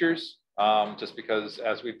substitute teachers. just because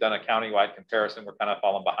as we've done a countywide comparison, we're kind of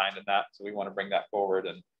falling behind in that. So we want to bring that forward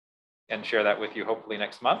and share that with you hopefully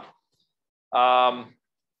next month.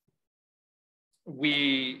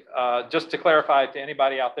 Just to clarify to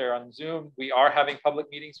anybody out there on Zoom, we are having public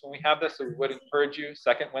meetings when we have this, so we would encourage you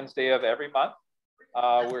second Wednesday of every month.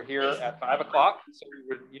 We're here at 5 o'clock, so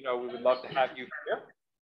we would love to have you here.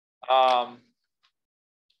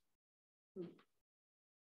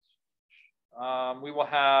 We will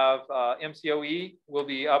have MCOE. We'll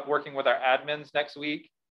be up working with our admins next week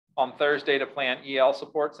on Thursday to plan EL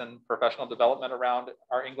supports and professional development around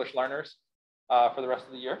our English learners for the rest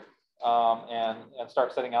of the year, and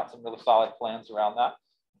start setting out some really solid plans around that.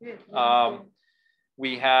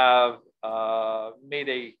 We have made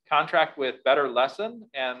a contract with Better Lesson,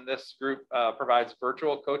 and this group provides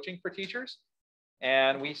virtual coaching for teachers.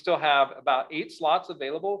 And we still have about 8 slots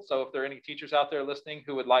available. So if there are any teachers out there listening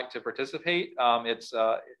who would like to participate,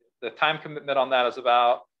 the time commitment on that is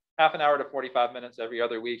about half an hour to 45 minutes every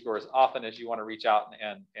other week, or as often as you want to reach out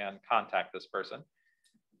and contact this person.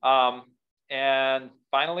 And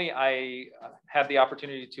finally, I had the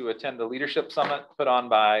opportunity to attend the Leadership Summit put on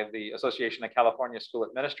by the Association of California School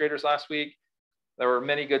Administrators last week. There were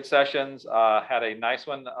many good sessions. Had a nice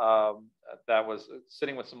one that was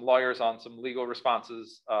sitting with some lawyers on some legal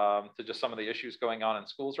responses to just some of the issues going on in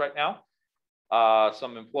schools right now.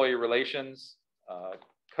 Some employee relations,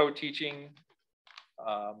 co-teaching,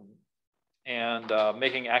 and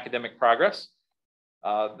making academic progress.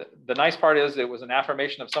 The nice part is it was an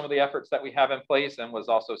affirmation of some of the efforts that we have in place, and was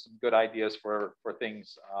also some good ideas for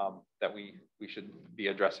things that we should be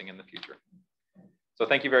addressing in the future. So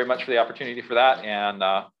thank you very much for the opportunity for that, and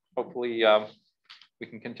hopefully we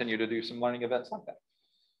can continue to do some learning events like that.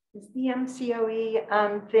 Is the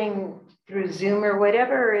MCOE thing through Zoom or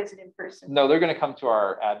whatever, or is it in person? No, they're going to come to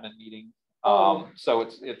our admin meeting. So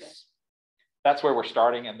that's where we're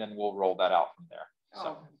starting, and then we'll roll that out from there.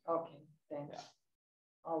 So. Okay, thanks. Yeah.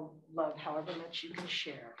 I'll love however much you can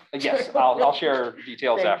share. Yes, I'll share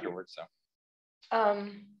details afterwards. So.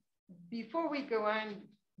 Before we go on,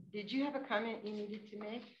 did you have a comment you needed to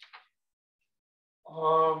make?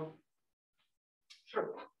 Sure.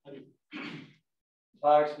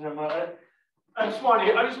 I just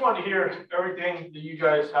wanted to hear everything that you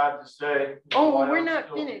guys had to say. Oh, well, we're not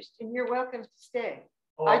finished, and you're welcome to stay.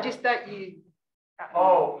 Oh. I just thought you.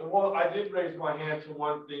 Oh, well, I did raise my hand to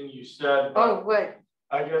one thing you said. Oh, what?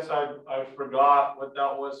 I guess I forgot what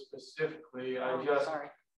that was specifically. Sorry.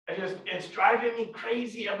 It's driving me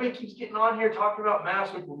crazy. Everybody keeps getting on here talking about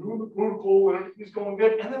masks, like we're doing the protocol and everything's going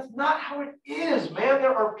good. And that's not how it is, man.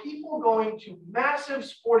 There are people going to massive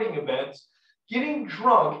sporting events, getting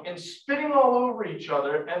drunk and spitting all over each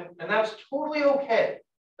other. And that's totally okay.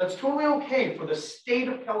 That's totally okay for the state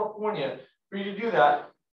of California for you to do that.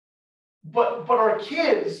 But our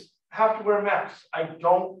kids have to wear masks. I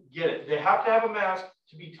don't get it. They have to have a mask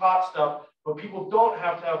to be taught stuff, but people don't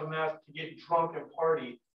have to have a mask to get drunk and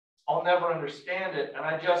party. I'll never understand it.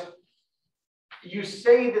 And you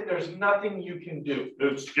say that there's nothing you can do.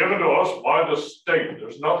 It's given to us by the state.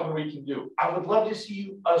 There's nothing we can do. I would love to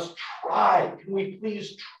see us try. Can we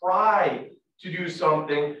please try to do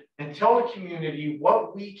something and tell the community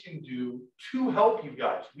what we can do to help you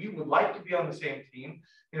guys? We would like to be on the same team.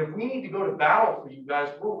 And if we need to go to battle for you guys,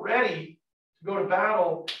 we're ready to go to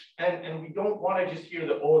battle. And we don't want to just hear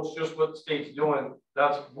that, oh, it's just what the state's doing.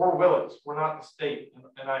 We're Willits, we're not the state.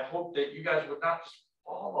 And I hope that you guys would not just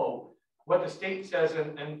follow what the state says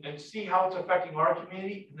and see how it's affecting our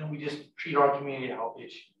community. And then we just treat our community how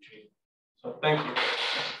it should be treated. So thank you.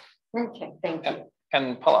 Okay, thank you.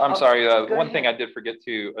 And Paul, I'm sorry, one thing I did forget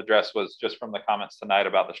to address was just from the comments tonight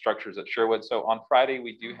about the structures at Sherwood. So on Friday,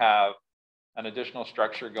 we do have an additional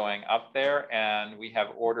structure going up there, and we have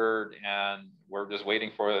ordered, and we're just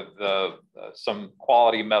waiting for some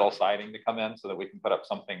quality metal siding to come in so that we can put up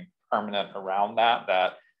something permanent around that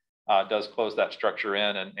does close that structure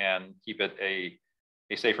in and keep it a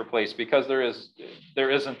safer place, because there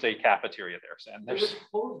isn't a cafeteria there. And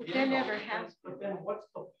there never has. But then what's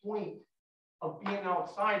the point of being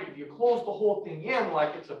outside? If you close the whole thing in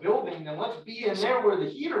like it's a building, then let's be in there where the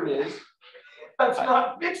heater is. That's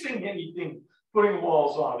not fixing anything, putting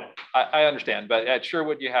walls on it. I understand, but at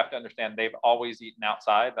Sherwood, you have to understand they've always eaten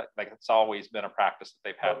outside. Like it's always been a practice that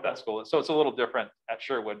they've had at that school. So it's a little different at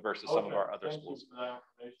Sherwood versus some of our other schools.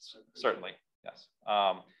 Certainly, yes.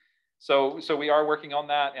 So we are working on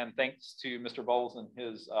that, and thanks to Mr. Bowles and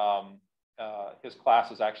his class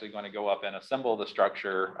is actually going to go up and assemble the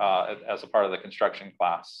structure as a part of the construction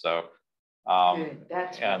class. So. Good.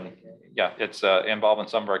 That's and really good. Yeah, it's involving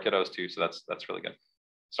some of our kiddos too, so that's really good.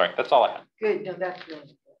 Sorry, that's all I had. Good. No, that's really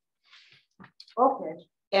good. Okay.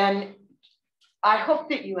 And I hope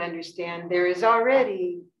that you understand there is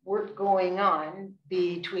already work going on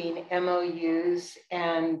between MOUs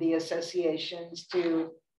and the associations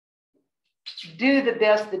to do the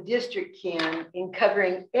best the district can in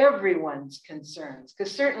covering everyone's concerns.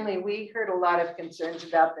 Because certainly we heard a lot of concerns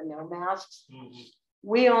about the no masks. Mm-hmm.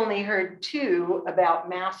 We only heard 2 about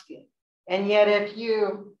masking. And yet if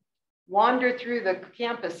you wander through the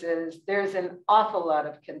campuses, there's an awful lot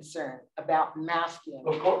of concern about masking.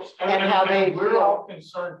 Of course, and how we're all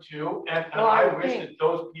concerned too. And I wish that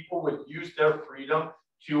those people would use their freedom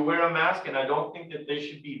to wear a mask. And I don't think that they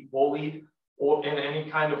should be bullied or in any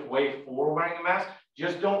kind of way for wearing a mask.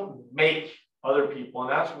 Just don't make other people.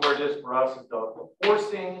 And that's where it is for us, is the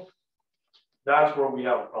forcing. That's where we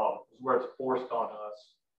have a problem, is where it's forced on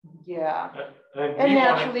us. Yeah. And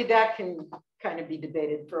naturally that can kind of be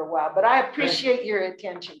debated for a while, but I appreciate your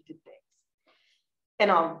attention to things.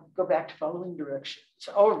 And I'll go back to following directions.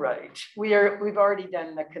 All right, we've already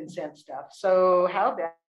done the consent stuff. So how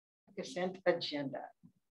about consent agenda?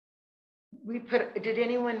 Did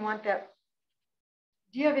anyone want that?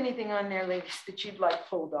 Do you have anything on there, ladies, that you'd like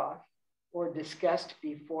pulled off or discussed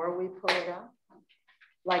before we pull it off?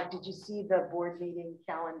 Like, did you see the board meeting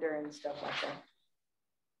calendar and stuff like that?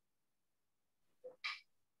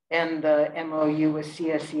 And the MOU with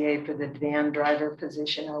CSEA for the van driver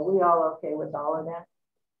position. Are we all okay with all of that?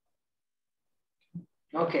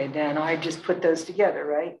 Okay, then I just put those together,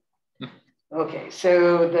 right? Okay,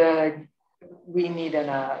 so we need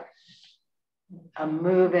a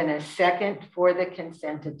move and a second for the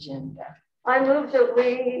consent agenda. I move that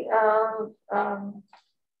we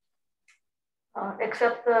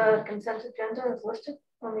accept the consent agenda as listed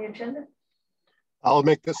on the agenda. I'll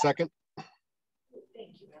make the second.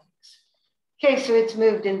 Thank you, Alex. Okay, so it's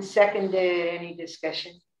moved and seconded. Any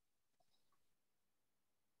discussion?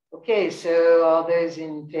 Okay, so all those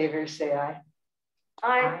in favor say aye.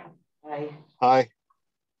 Aye. Aye. Aye.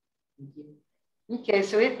 Okay,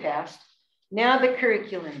 so it passed. Now the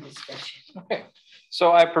curriculum discussion. Okay,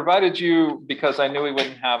 so I provided you, because I knew we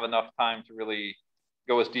wouldn't have enough time to really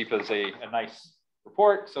go as deep as a nice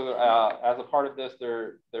report. So as a part of this,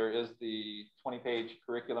 there is the 20-page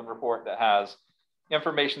curriculum report that has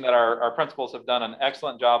information that our principals have done an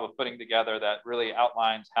excellent job of putting together that really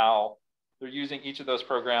outlines how they're using each of those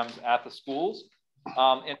programs at the schools.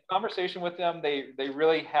 In conversation with them, they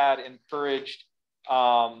really had encouraged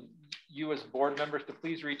you as board members to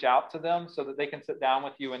please reach out to them so that they can sit down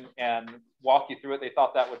with you and walk you through it. They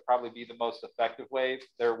thought that would probably be the most effective way.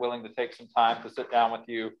 They're willing to take some time to sit down with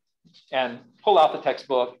you and pull out the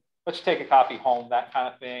textbook, let you take a copy home, that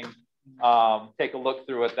kind of thing. Take a look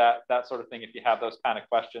through it, that sort of thing, if you have those kind of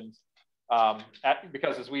questions.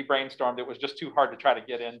 Because as we brainstormed, it was just too hard to try to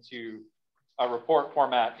get into a report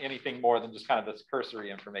format anything more than just kind of this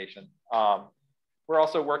cursory information. We're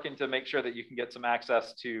also working to make sure that you can get some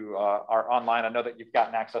access to our online. I know that you've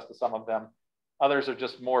gotten access to some of them. Others are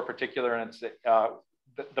just more particular, and it's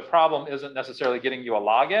the problem isn't necessarily getting you a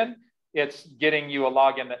login. It's getting you a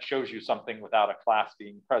login that shows you something without a class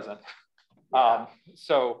being present. Yeah.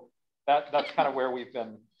 So that's kind of where we've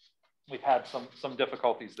had some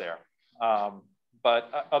difficulties there.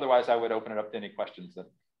 But otherwise, I would open it up to any questions that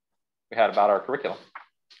we had about our curriculum.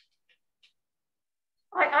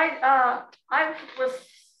 I was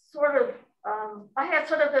sort of, I had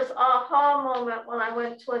sort of this aha moment when I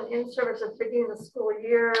went to an in-service at the beginning of the school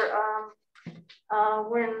year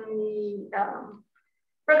when the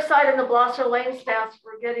Brookside and the Blosser Lane staffs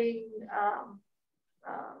were getting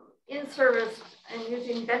in-service and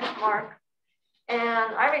using Benchmark.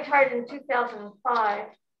 And I retired in 2005.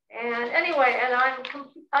 And anyway, and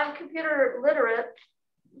I'm computer literate,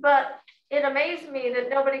 but it amazed me that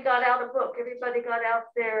nobody got out a book. Everybody got out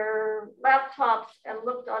their laptops and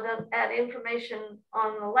looked at information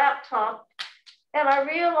on the laptop. And I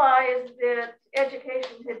realized that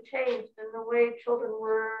education had changed in the way children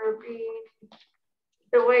were being,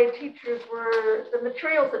 the way teachers were, the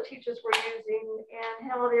materials that teachers were using and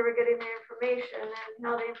how they were getting their information and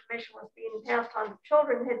how the information was being passed on to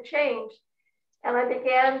children had changed. And I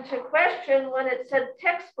began to question when it said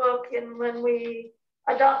textbook and when we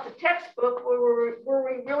adopt a textbook, were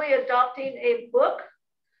we really adopting a book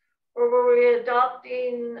or were we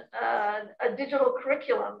adopting a digital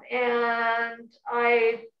curriculum? And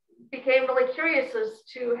I became really curious as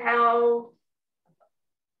to how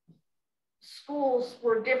schools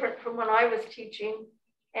were different from when I was teaching.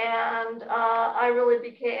 And I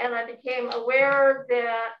became aware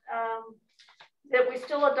that that we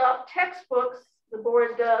still adopt textbooks, the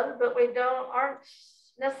board does, but we aren't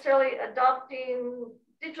necessarily adopting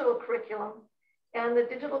digital curriculum. And the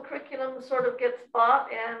digital curriculum sort of gets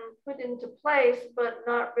bought and put into place, but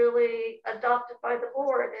not really adopted by the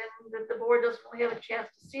board, and that the board doesn't really have a chance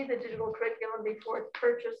to see the digital curriculum before it's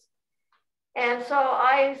purchased. And so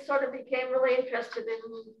I sort of became really interested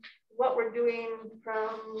in what we're doing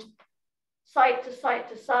from site to site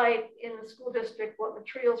to site in the school district, what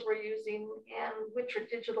materials we're using and which are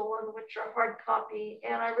digital and which are hard copy.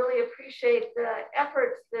 And I really appreciate the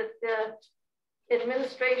efforts that the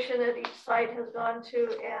administration at each site has gone to,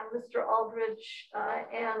 and Mr. Aldridge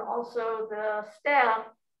and also the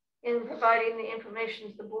staff in providing the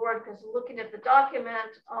information to the board, because looking at the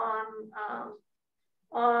document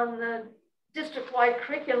on the district-wide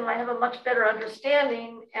curriculum, I have a much better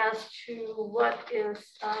understanding as to what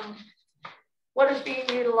is being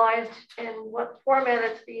utilized and what format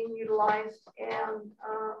it's being utilized. And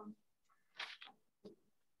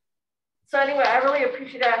so anyway, I really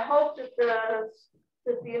appreciate it. I hope that the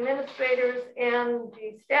administrators and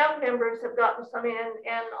the staff members have gotten something,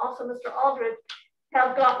 and also Mr. Aldridge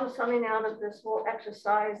have gotten something out of this whole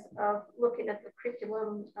exercise of looking at the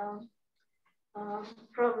curriculum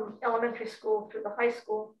from elementary school through the high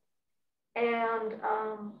school. And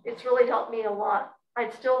it's really helped me a lot.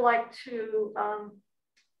 I'd still like to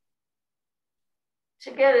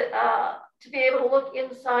get it, to be able to look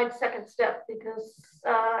inside Second Step, because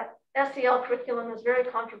SEL curriculum is very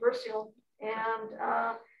controversial. And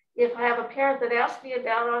if I have a parent that asks me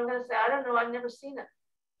about it, I'm going to say, I don't know, I've never seen it.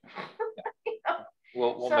 You know?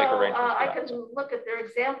 We'll make arrangements. I can look at their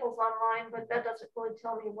examples online, but that doesn't really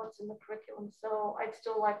tell me what's in the curriculum. So I'd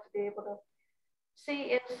still like to be able to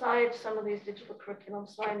see inside some of these digital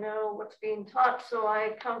curriculums so I know what's being taught. So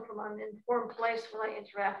I come from an informed place when I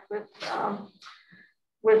interact with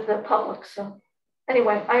the public. So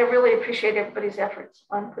anyway, I really appreciate everybody's efforts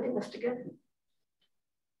on putting this together.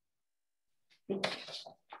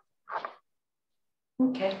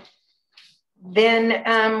 Okay. Then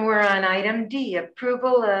we're on item D,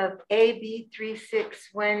 approval of AB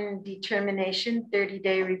 361 determination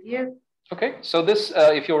 30-day review. Okay, so this,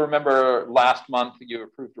 if you'll remember, last month you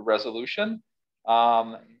approved a resolution,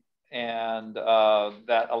 and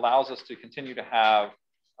that allows us to continue to have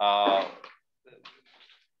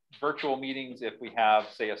virtual meetings if we have,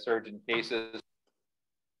 say, a surge in cases.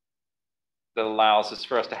 That allows us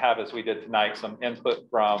for us to have, as we did tonight, some input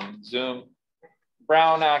from Zoom.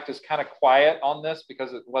 Brown Act is kind of quiet on this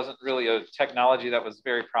because it wasn't really a technology that was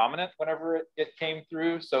very prominent whenever it came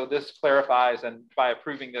through. So this clarifies, and by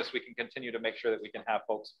approving this, we can continue to make sure that we can have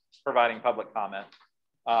folks providing public comment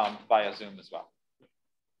via Zoom as well.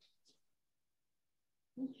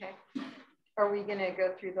 Okay. Are we going to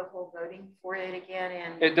go through the whole voting for it again?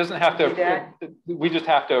 And it doesn't have to, we just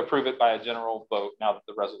have to approve it by a general vote now that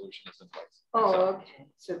the resolution is in place. Oh, so. Okay.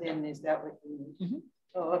 So then is that what we need? Mm-hmm.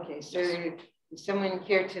 Oh, okay. So is someone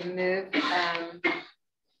care to move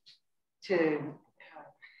to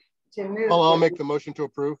move? Well, I'll make the motion to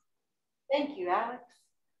approve. Thank you, Alex.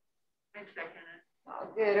 I second it. Oh,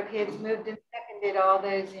 good. Okay, it's moved and seconded. All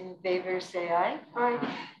those in favor say aye. Aye.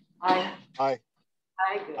 Aye. Aye.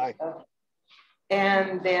 Aye. Good. Aye. Okay.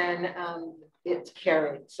 And then it's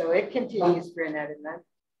carried. So it continues for another month.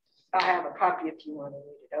 I have a copy if you want to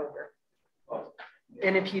read it over.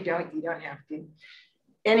 And if you don't have to.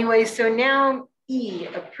 Anyway, so now E,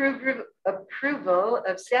 approval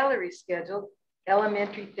of salary schedule,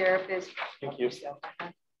 elementary therapist. Thank you.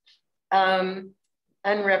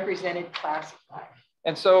 Unrepresented classified.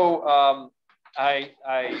 And so I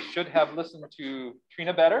should have listened to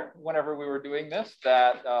Trina better whenever we were doing this,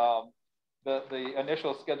 that the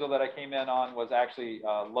initial schedule that I came in on was actually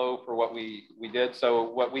low for what we did. So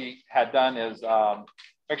what we had done is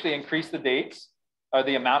actually increase the dates, or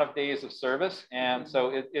the amount of days of service. And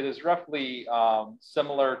so it is roughly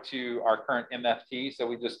similar to our current MFT. So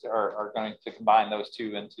we just are going to combine those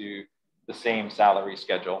two into the same salary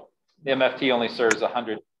schedule. The MFT only serves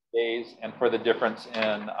 100 days. And for the difference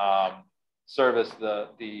in service,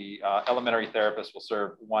 the elementary therapist will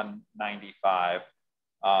serve 195.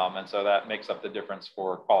 And so that makes up the difference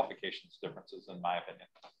for qualifications differences, in my opinion.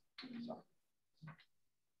 So.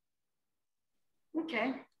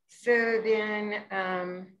 Okay. So then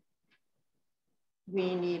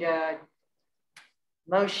we need a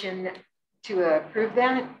motion to approve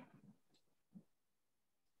that.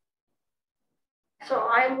 So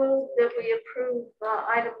I move that we approve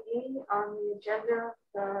item E on the agenda,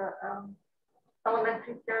 the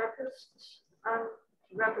elementary therapist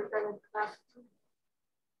unrepresented classes.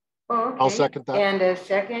 Oh, okay. I'll second that. And a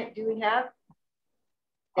second, do we have?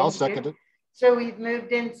 I'll second it. So we've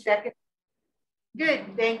moved in second.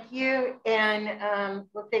 Good, thank you. And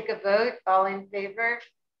we'll take a vote. All in favor?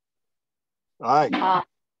 Aye.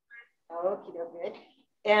 Okay, good.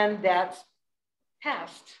 And that's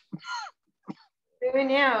passed. So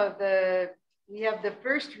now we have the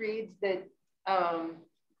first reads that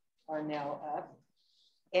are now up.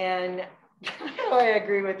 And I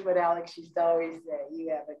agree with what Alex used to always say. You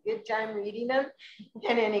have a good time reading them,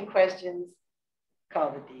 and any questions,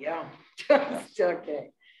 call the DO. It's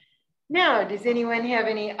okay. Now, does anyone have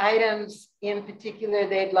any items in particular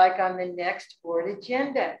they'd like on the next board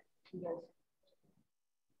agenda?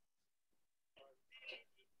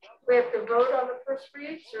 We have to vote on the first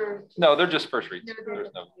reads, or? No, they're just first reads.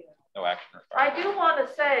 There's no action required. I do want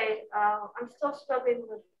to say, I'm still struggling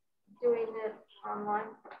with doing it online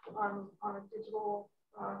on a digital,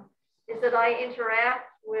 is that I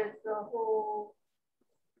interact with the whole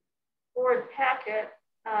board packet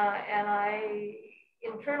and I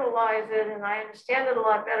internalize it and I understand it a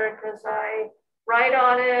lot better because I write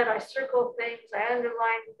on it, I circle things, I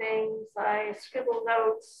underline things, I scribble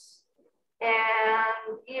notes.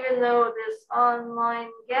 And even though this online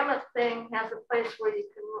gamut thing has a place where you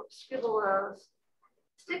can scribble a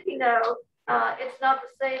sticky note, it's not the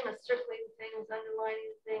same as circling things,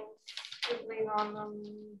 underlining things, scribbling on them.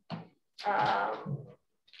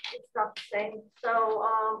 It's not the same. So,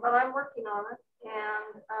 but I'm working on it.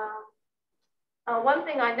 And one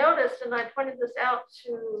thing I noticed, and I pointed this out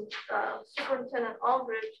to Superintendent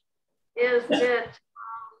Aldridge, is that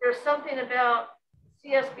there's something about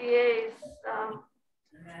CSBA's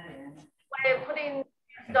way of putting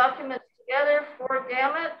documents together for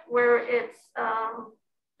gamut, where it's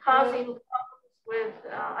causing problems with,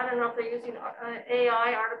 I don't know if they're using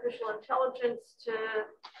AI, artificial intelligence, to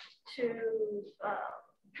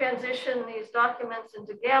transition these documents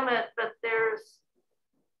into gamut, but there's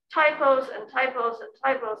typos and typos and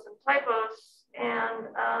typos and typos, and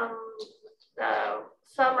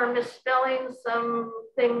some are misspelling, some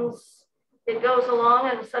things, it goes along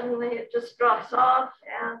and suddenly it just drops off.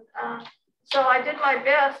 And so I did my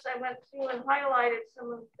best. I went through and highlighted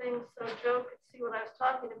some of the things so Joe could see what I was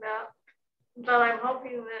talking about. But I'm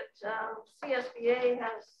hoping that CSBA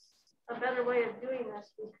has a better way of doing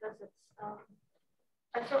this, because it's,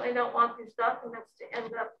 I certainly don't want these documents to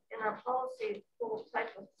end up in our policy full of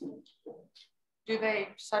typos. Do they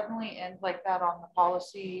suddenly end like that on the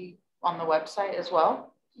policy on the website as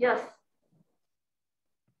well? Yes.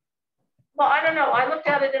 Well, I don't know. I looked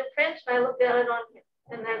at it in print and I looked at it on here,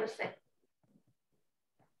 and they're the same.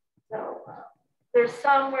 So there's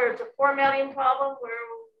some where it's a formatting problem where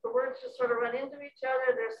the words just sort of run into each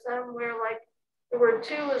other. There's some where, like, the word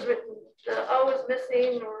to is written, the O is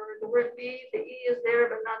missing, or the word B, the E is there,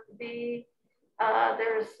 but not the B.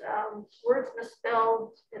 There's words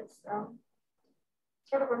misspelled. It's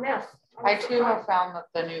sort of a mess. I too have found that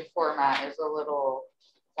the new format is a little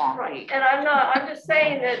wonky. Right, and I'm just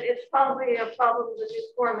saying that it's probably a problem with the new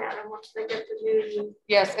format, and once they get the new.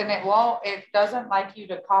 Yes, and it doesn't like you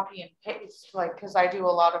to copy and paste, like, because I do a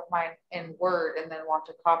lot of mine in Word and then want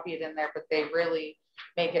to copy it in there, but they really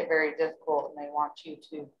make it very difficult, and they want you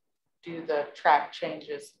to do the track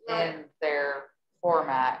changes in their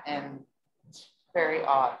format, and it's very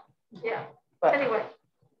odd. Yeah, but anyway,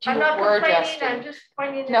 I'm not complaining, I'm just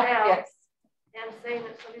pointing it out. Yes. And saying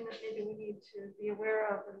it's something that maybe we need to be aware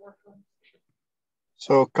of and work on.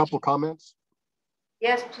 So a couple comments.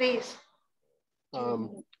 Yes, please.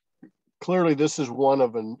 Clearly, this is one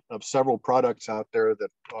of several products out there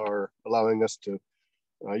that are allowing us to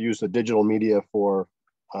use the digital media for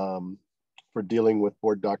dealing with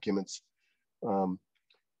board documents.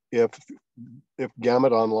 If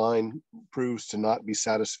Gamut Online proves to not be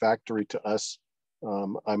satisfactory to us,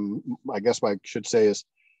 I guess what I should say is,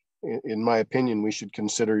 in my opinion, we should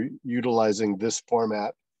consider utilizing this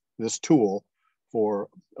format, this tool, for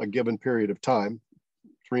a given period of time,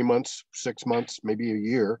 3 months, 6 months, maybe a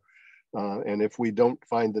year. And if we don't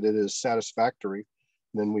find that it is satisfactory,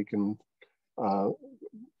 then we can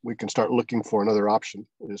start looking for another option.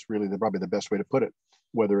 Is really probably the best way to put it.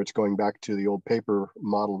 Whether it's going back to the old paper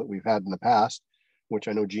model that we've had in the past, which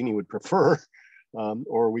I know Jeannie would prefer,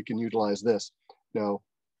 or we can utilize this. Now,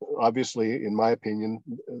 obviously, in my opinion,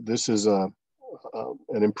 this is an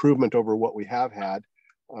improvement over what we have had.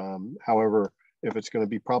 However, if it's going to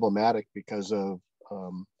be problematic because of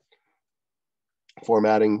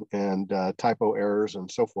formatting and typo errors and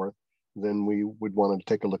so forth, then we would want to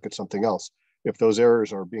take a look at something else. If those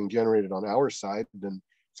errors are being generated on our side, then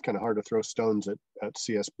it's kind of hard to throw stones at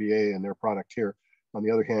CSBA and their product here. On the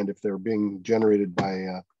other hand, if they're being generated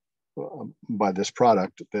by this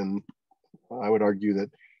product, then I would argue that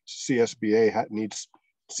CSBA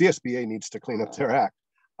needs to clean up their act.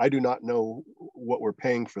 I do not know what we're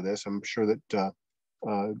paying for this. I'm sure that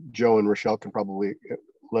Joe and Rochelle can probably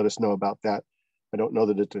let us know about that. I don't know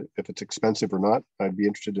that if it's expensive or not. I'd be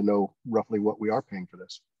interested to know roughly what we are paying for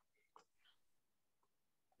this.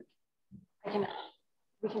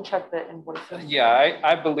 We can check the invoices. Yeah,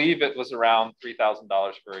 I believe it was around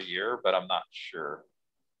 $3,000 for a year, but I'm not sure.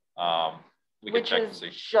 We which can check is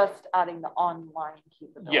to see. just adding the online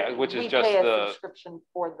capability. Yeah, which is we just pay a the subscription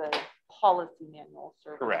for the policy manual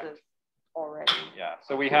services. Correct. Already. Yeah,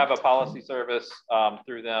 so we have a policy service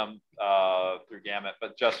through them, through Gamut,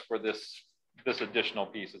 but just for this additional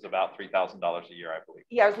piece is about $3,000 a year, I believe.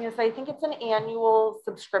 Yeah, I was gonna say, I think it's an annual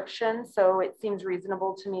subscription, so it seems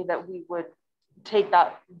reasonable to me that we would take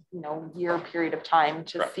that, year period of time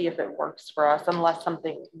to see if it works for us, unless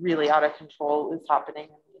something really out of control is happening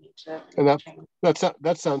and we need to. And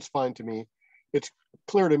that sounds fine to me. It's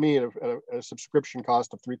clear to me a subscription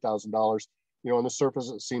cost of $3,000. On the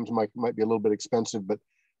surface, it seems might be a little bit expensive, but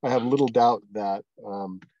I have little doubt that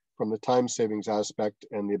from the time savings aspect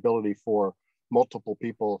and the ability for multiple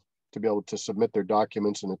people to be able to submit their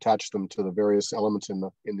documents and attach them to the various elements in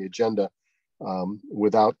the agenda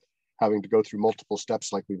without having to go through multiple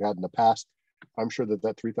steps like we've had in the past, I'm sure that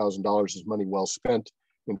 $3,000 is money well spent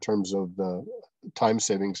in terms of the time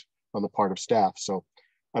savings on the part of staff. So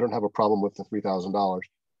I don't have a problem with the $3,000.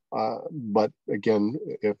 But again,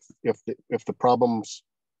 if the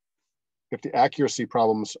accuracy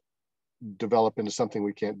problems develop into something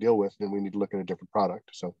we can't deal with, then we need to look at a different product.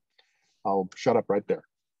 So I'll shut up right there.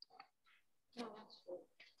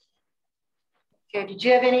 Okay, did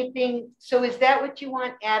you have anything? So is that what you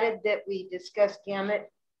want added, that we discuss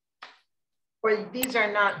Gamut? Or these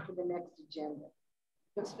are not for the next agenda?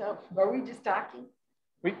 Are we just talking?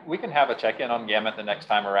 We can have a check-in on Gamut the next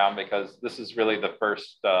time around, because this is really the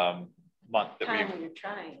first month that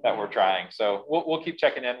we're trying. So we'll keep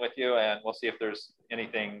checking in with you, and we'll see if there's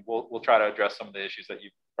anything. We'll try to address some of the issues that you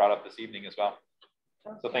brought up this evening as well.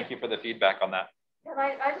 Okay. So thank you for the feedback on that. And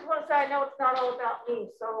I just want to say, I know it's not all about me,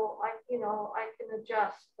 so I can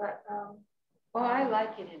adjust, but. Well, I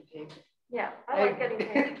like it in paper. Yeah, I like getting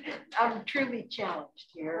paid. I'm truly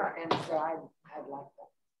challenged here, and so I like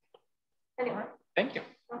that. Anyway. Thank you.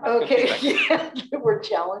 Okay, yeah, we're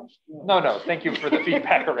challenged. No, thank you for the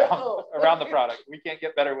feedback around the product. We can't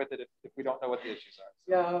get better with it if we don't know what the issues are.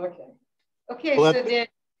 Yeah, okay. Okay, well, so then.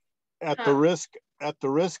 At the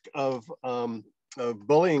risk of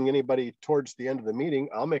bullying anybody towards the end of the meeting,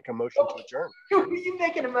 I'll make a motion to adjourn. Are you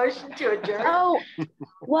making a motion to adjourn? Oh,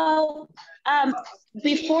 well,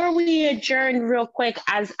 before we adjourn real quick,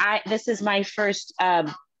 this is my first,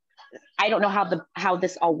 I don't know how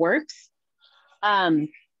this all works.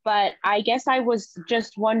 But I guess I was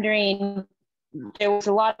just wondering, there was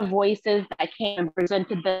a lot of voices that came and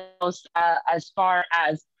presented those as far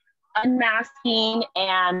as unmasking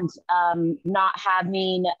and not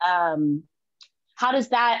having, how does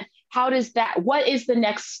that, what is the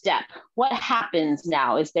next step? What happens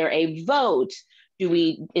now? Is there a vote?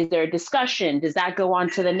 Is there a discussion? Does that go on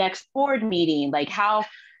to the next board meeting? Like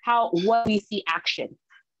what do we see action?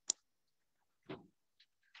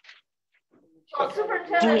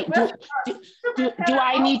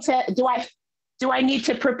 Do I need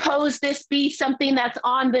to propose this be something that's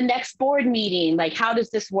on the next board meeting? Like, how does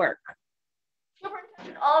this work?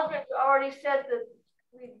 Superintendent Aldridge already said that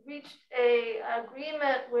we reached an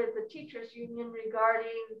agreement with the teachers union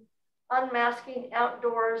regarding unmasking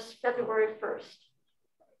outdoors February 1st.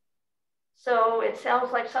 So it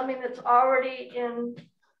sounds like something that's already in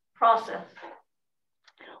process.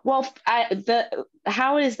 Well,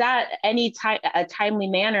 how is that a timely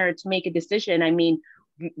manner to make a decision? I mean,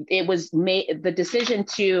 it was made, the decision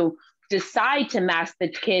to decide to mask the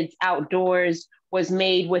kids outdoors was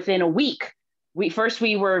made within a week. We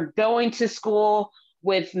were going to school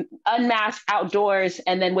with unmasked outdoors,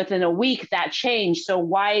 and then within a week that changed. So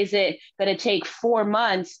why is it going to take 4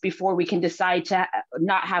 months before we can decide to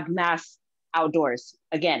not have masks outdoors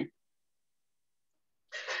again?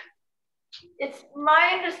 It's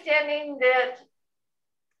my understanding that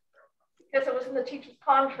because it was in the teacher's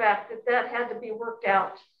contract that had to be worked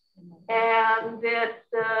out, and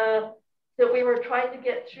that we were trying to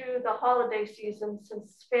get through the holiday season,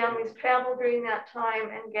 since families travel during that time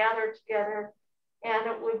and gather together, and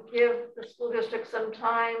it would give the school district some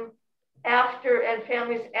time after, and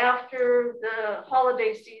families after the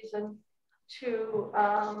holiday season to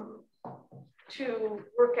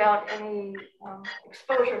work out any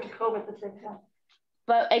exposure to COVID that they've had.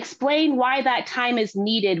 But explain why that time is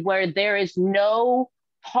needed where there is no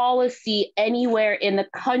policy anywhere in the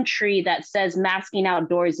country that says masking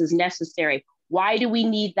outdoors is necessary. Why do we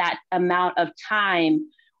need that amount of time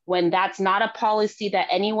when that's not a policy that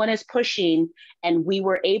anyone is pushing and we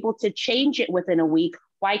were able to change it within a week,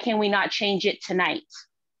 why can we not change it tonight?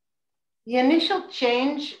 The initial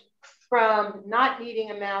change from not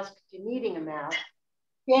needing a mask to needing a mask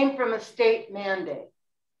came from a state mandate.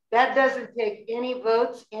 That doesn't take any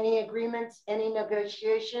votes, any agreements, any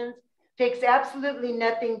negotiations, takes absolutely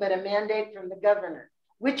nothing but a mandate from the governor,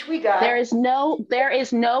 which we got. There is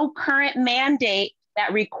no current mandate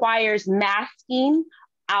that requires masking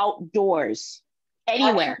outdoors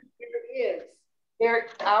anywhere. Actually, there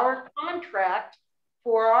is. Our contract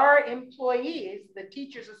for our employees, the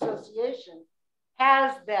Teachers Association,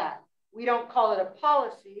 has that. We don't call it a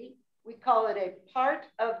policy. We call it a part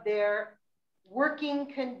of their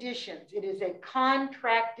working conditions. It is a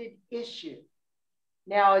contracted issue.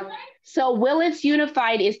 Now, so Willits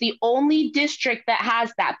Unified is the only district that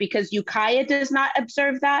has that, because Ukiah does not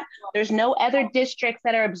observe that. There's no other districts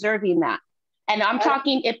that are observing that. And I'm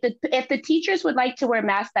talking, if the teachers would like to wear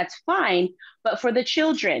masks, that's fine. But for the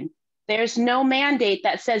children, there's no mandate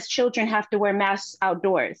that says children have to wear masks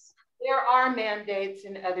outdoors. There are mandates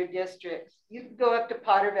in other districts. You can go up to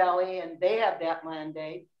Potter Valley and they have that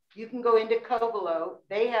mandate. You can go into Covelo,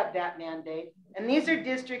 they have that mandate. And these are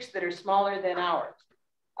districts that are smaller than ours.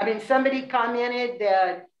 I mean, somebody commented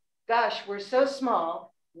that, gosh, we're so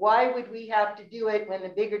small. Why would we have to do it when the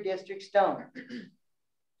bigger districts don't?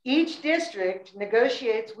 Each district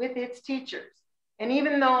negotiates with its teachers. And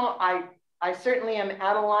even though I certainly am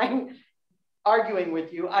out of line arguing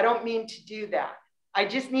with you, I don't mean to do that. I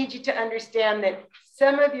just need you to understand that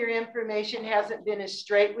some of your information hasn't been as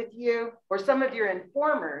straight with you, or some of your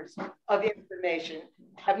informers of information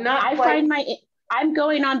have not. I'm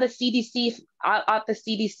going on the CDC, the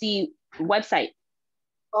CDC website.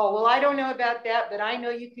 Oh, well, I don't know about that, but I know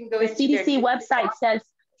you can go The CDC website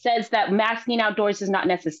says that masking outdoors is not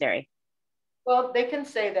necessary. Well, they can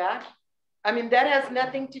say that. I mean, that has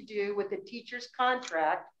nothing to do with the teacher's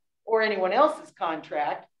contract or anyone else's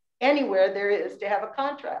contract, anywhere there is to have a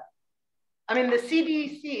contract. I mean, the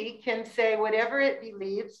CDC can say whatever it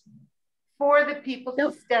believes for the people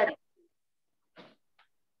to study.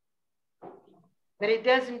 But it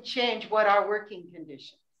doesn't change what our working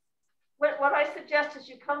conditions. What I suggest is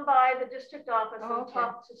you come by the district office and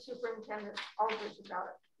talk to Superintendent Aldridge about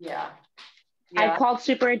it. Yeah. I called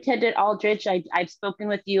Superintendent Aldridge. I've spoken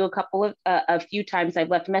with you a few times. I've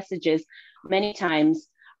left messages many times.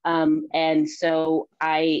 And so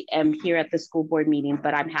I am here at the school board meeting,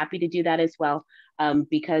 but I'm happy to do that as well,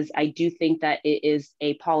 because I do think that it is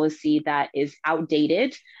a policy that is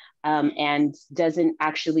outdated and doesn't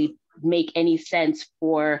actually make any sense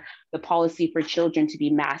for the policy for children to be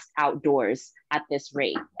masked outdoors at this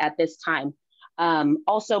rate, at this time.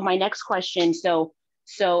 Also, my next question, so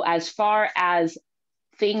as far as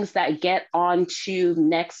things that get onto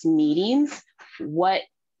next meetings, what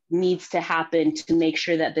needs to happen to make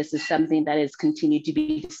sure that this is something that is continued to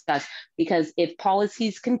be discussed? Because if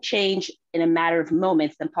policies can change in a matter of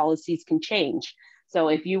moments, then policies can change. So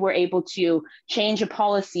if you were able to change a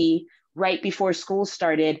policy right before school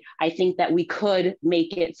started, I think that we could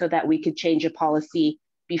make it so that we could change a policy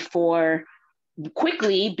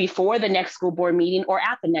quickly before the next school board meeting or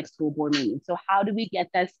at the next school board meeting. So how do we get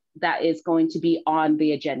this that is going to be on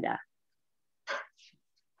the agenda?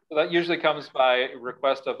 So that usually comes by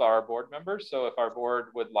request of our board members. So if our board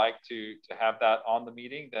would like to have that on the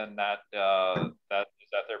meeting, then that is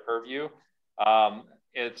at their purview.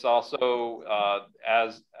 It's also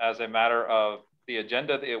as a matter of the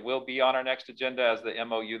agenda, it will be on our next agenda, as the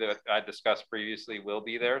MOU that I discussed previously will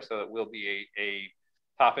be there. So it will be a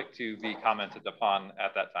topic to be commented upon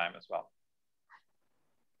at that time as well.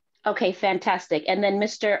 Okay, fantastic. And then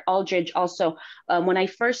Mr. Aldridge, also, when I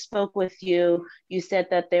first spoke with you, you said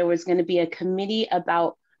that there was going to be a committee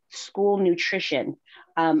about school nutrition.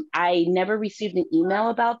 I never received an email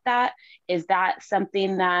about that. Is that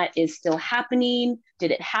something that is still happening?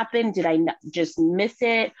 Did it happen? Did I just miss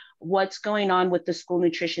it? What's going on with the school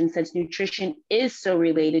nutrition, since nutrition is so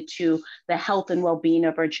related to the health and well-being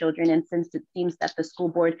of our children? And since it seems that the school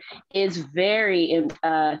board is very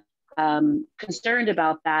concerned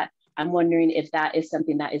about that, I'm wondering if that is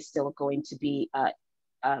something that is still going to be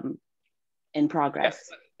in progress.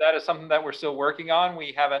 Yes, that is something that we're still working on.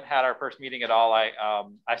 We haven't had our first meeting at all. I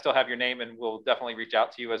still have your name, and we'll definitely reach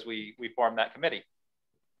out to you as we form that committee.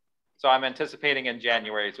 So I'm anticipating in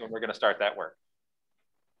January is when we're going to start that work.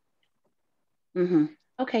 Mm-hmm.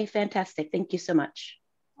 Okay, fantastic. Thank you so much.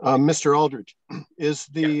 Mr. Aldridge, is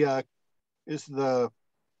the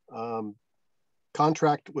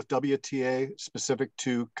contract with WTA specific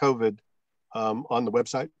to COVID on the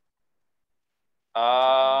website?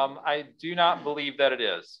 I do not believe that it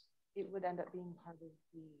is. It would end up being part of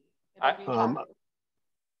the.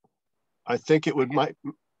 I think it would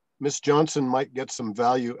Ms. Johnson might get some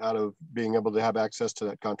value out of being able to have access to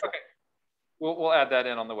that contract. Okay. We'll add that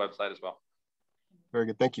in on the website as well. Very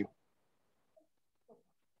good. Thank you.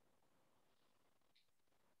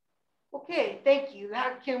 Okay, thank you.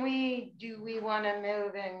 How can do we want to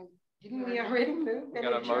move and didn't we already move? We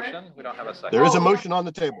got a motion. We don't have a second. There is a motion on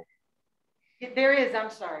the table. There is,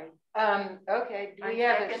 I'm sorry. Okay, do we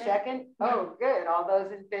have a second? Oh, good. All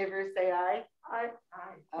those in favor say aye. Aye.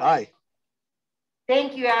 Aye.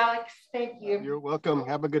 Thank you, Alex. Thank you. You're welcome.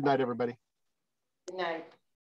 Have a good night, everybody. Good night.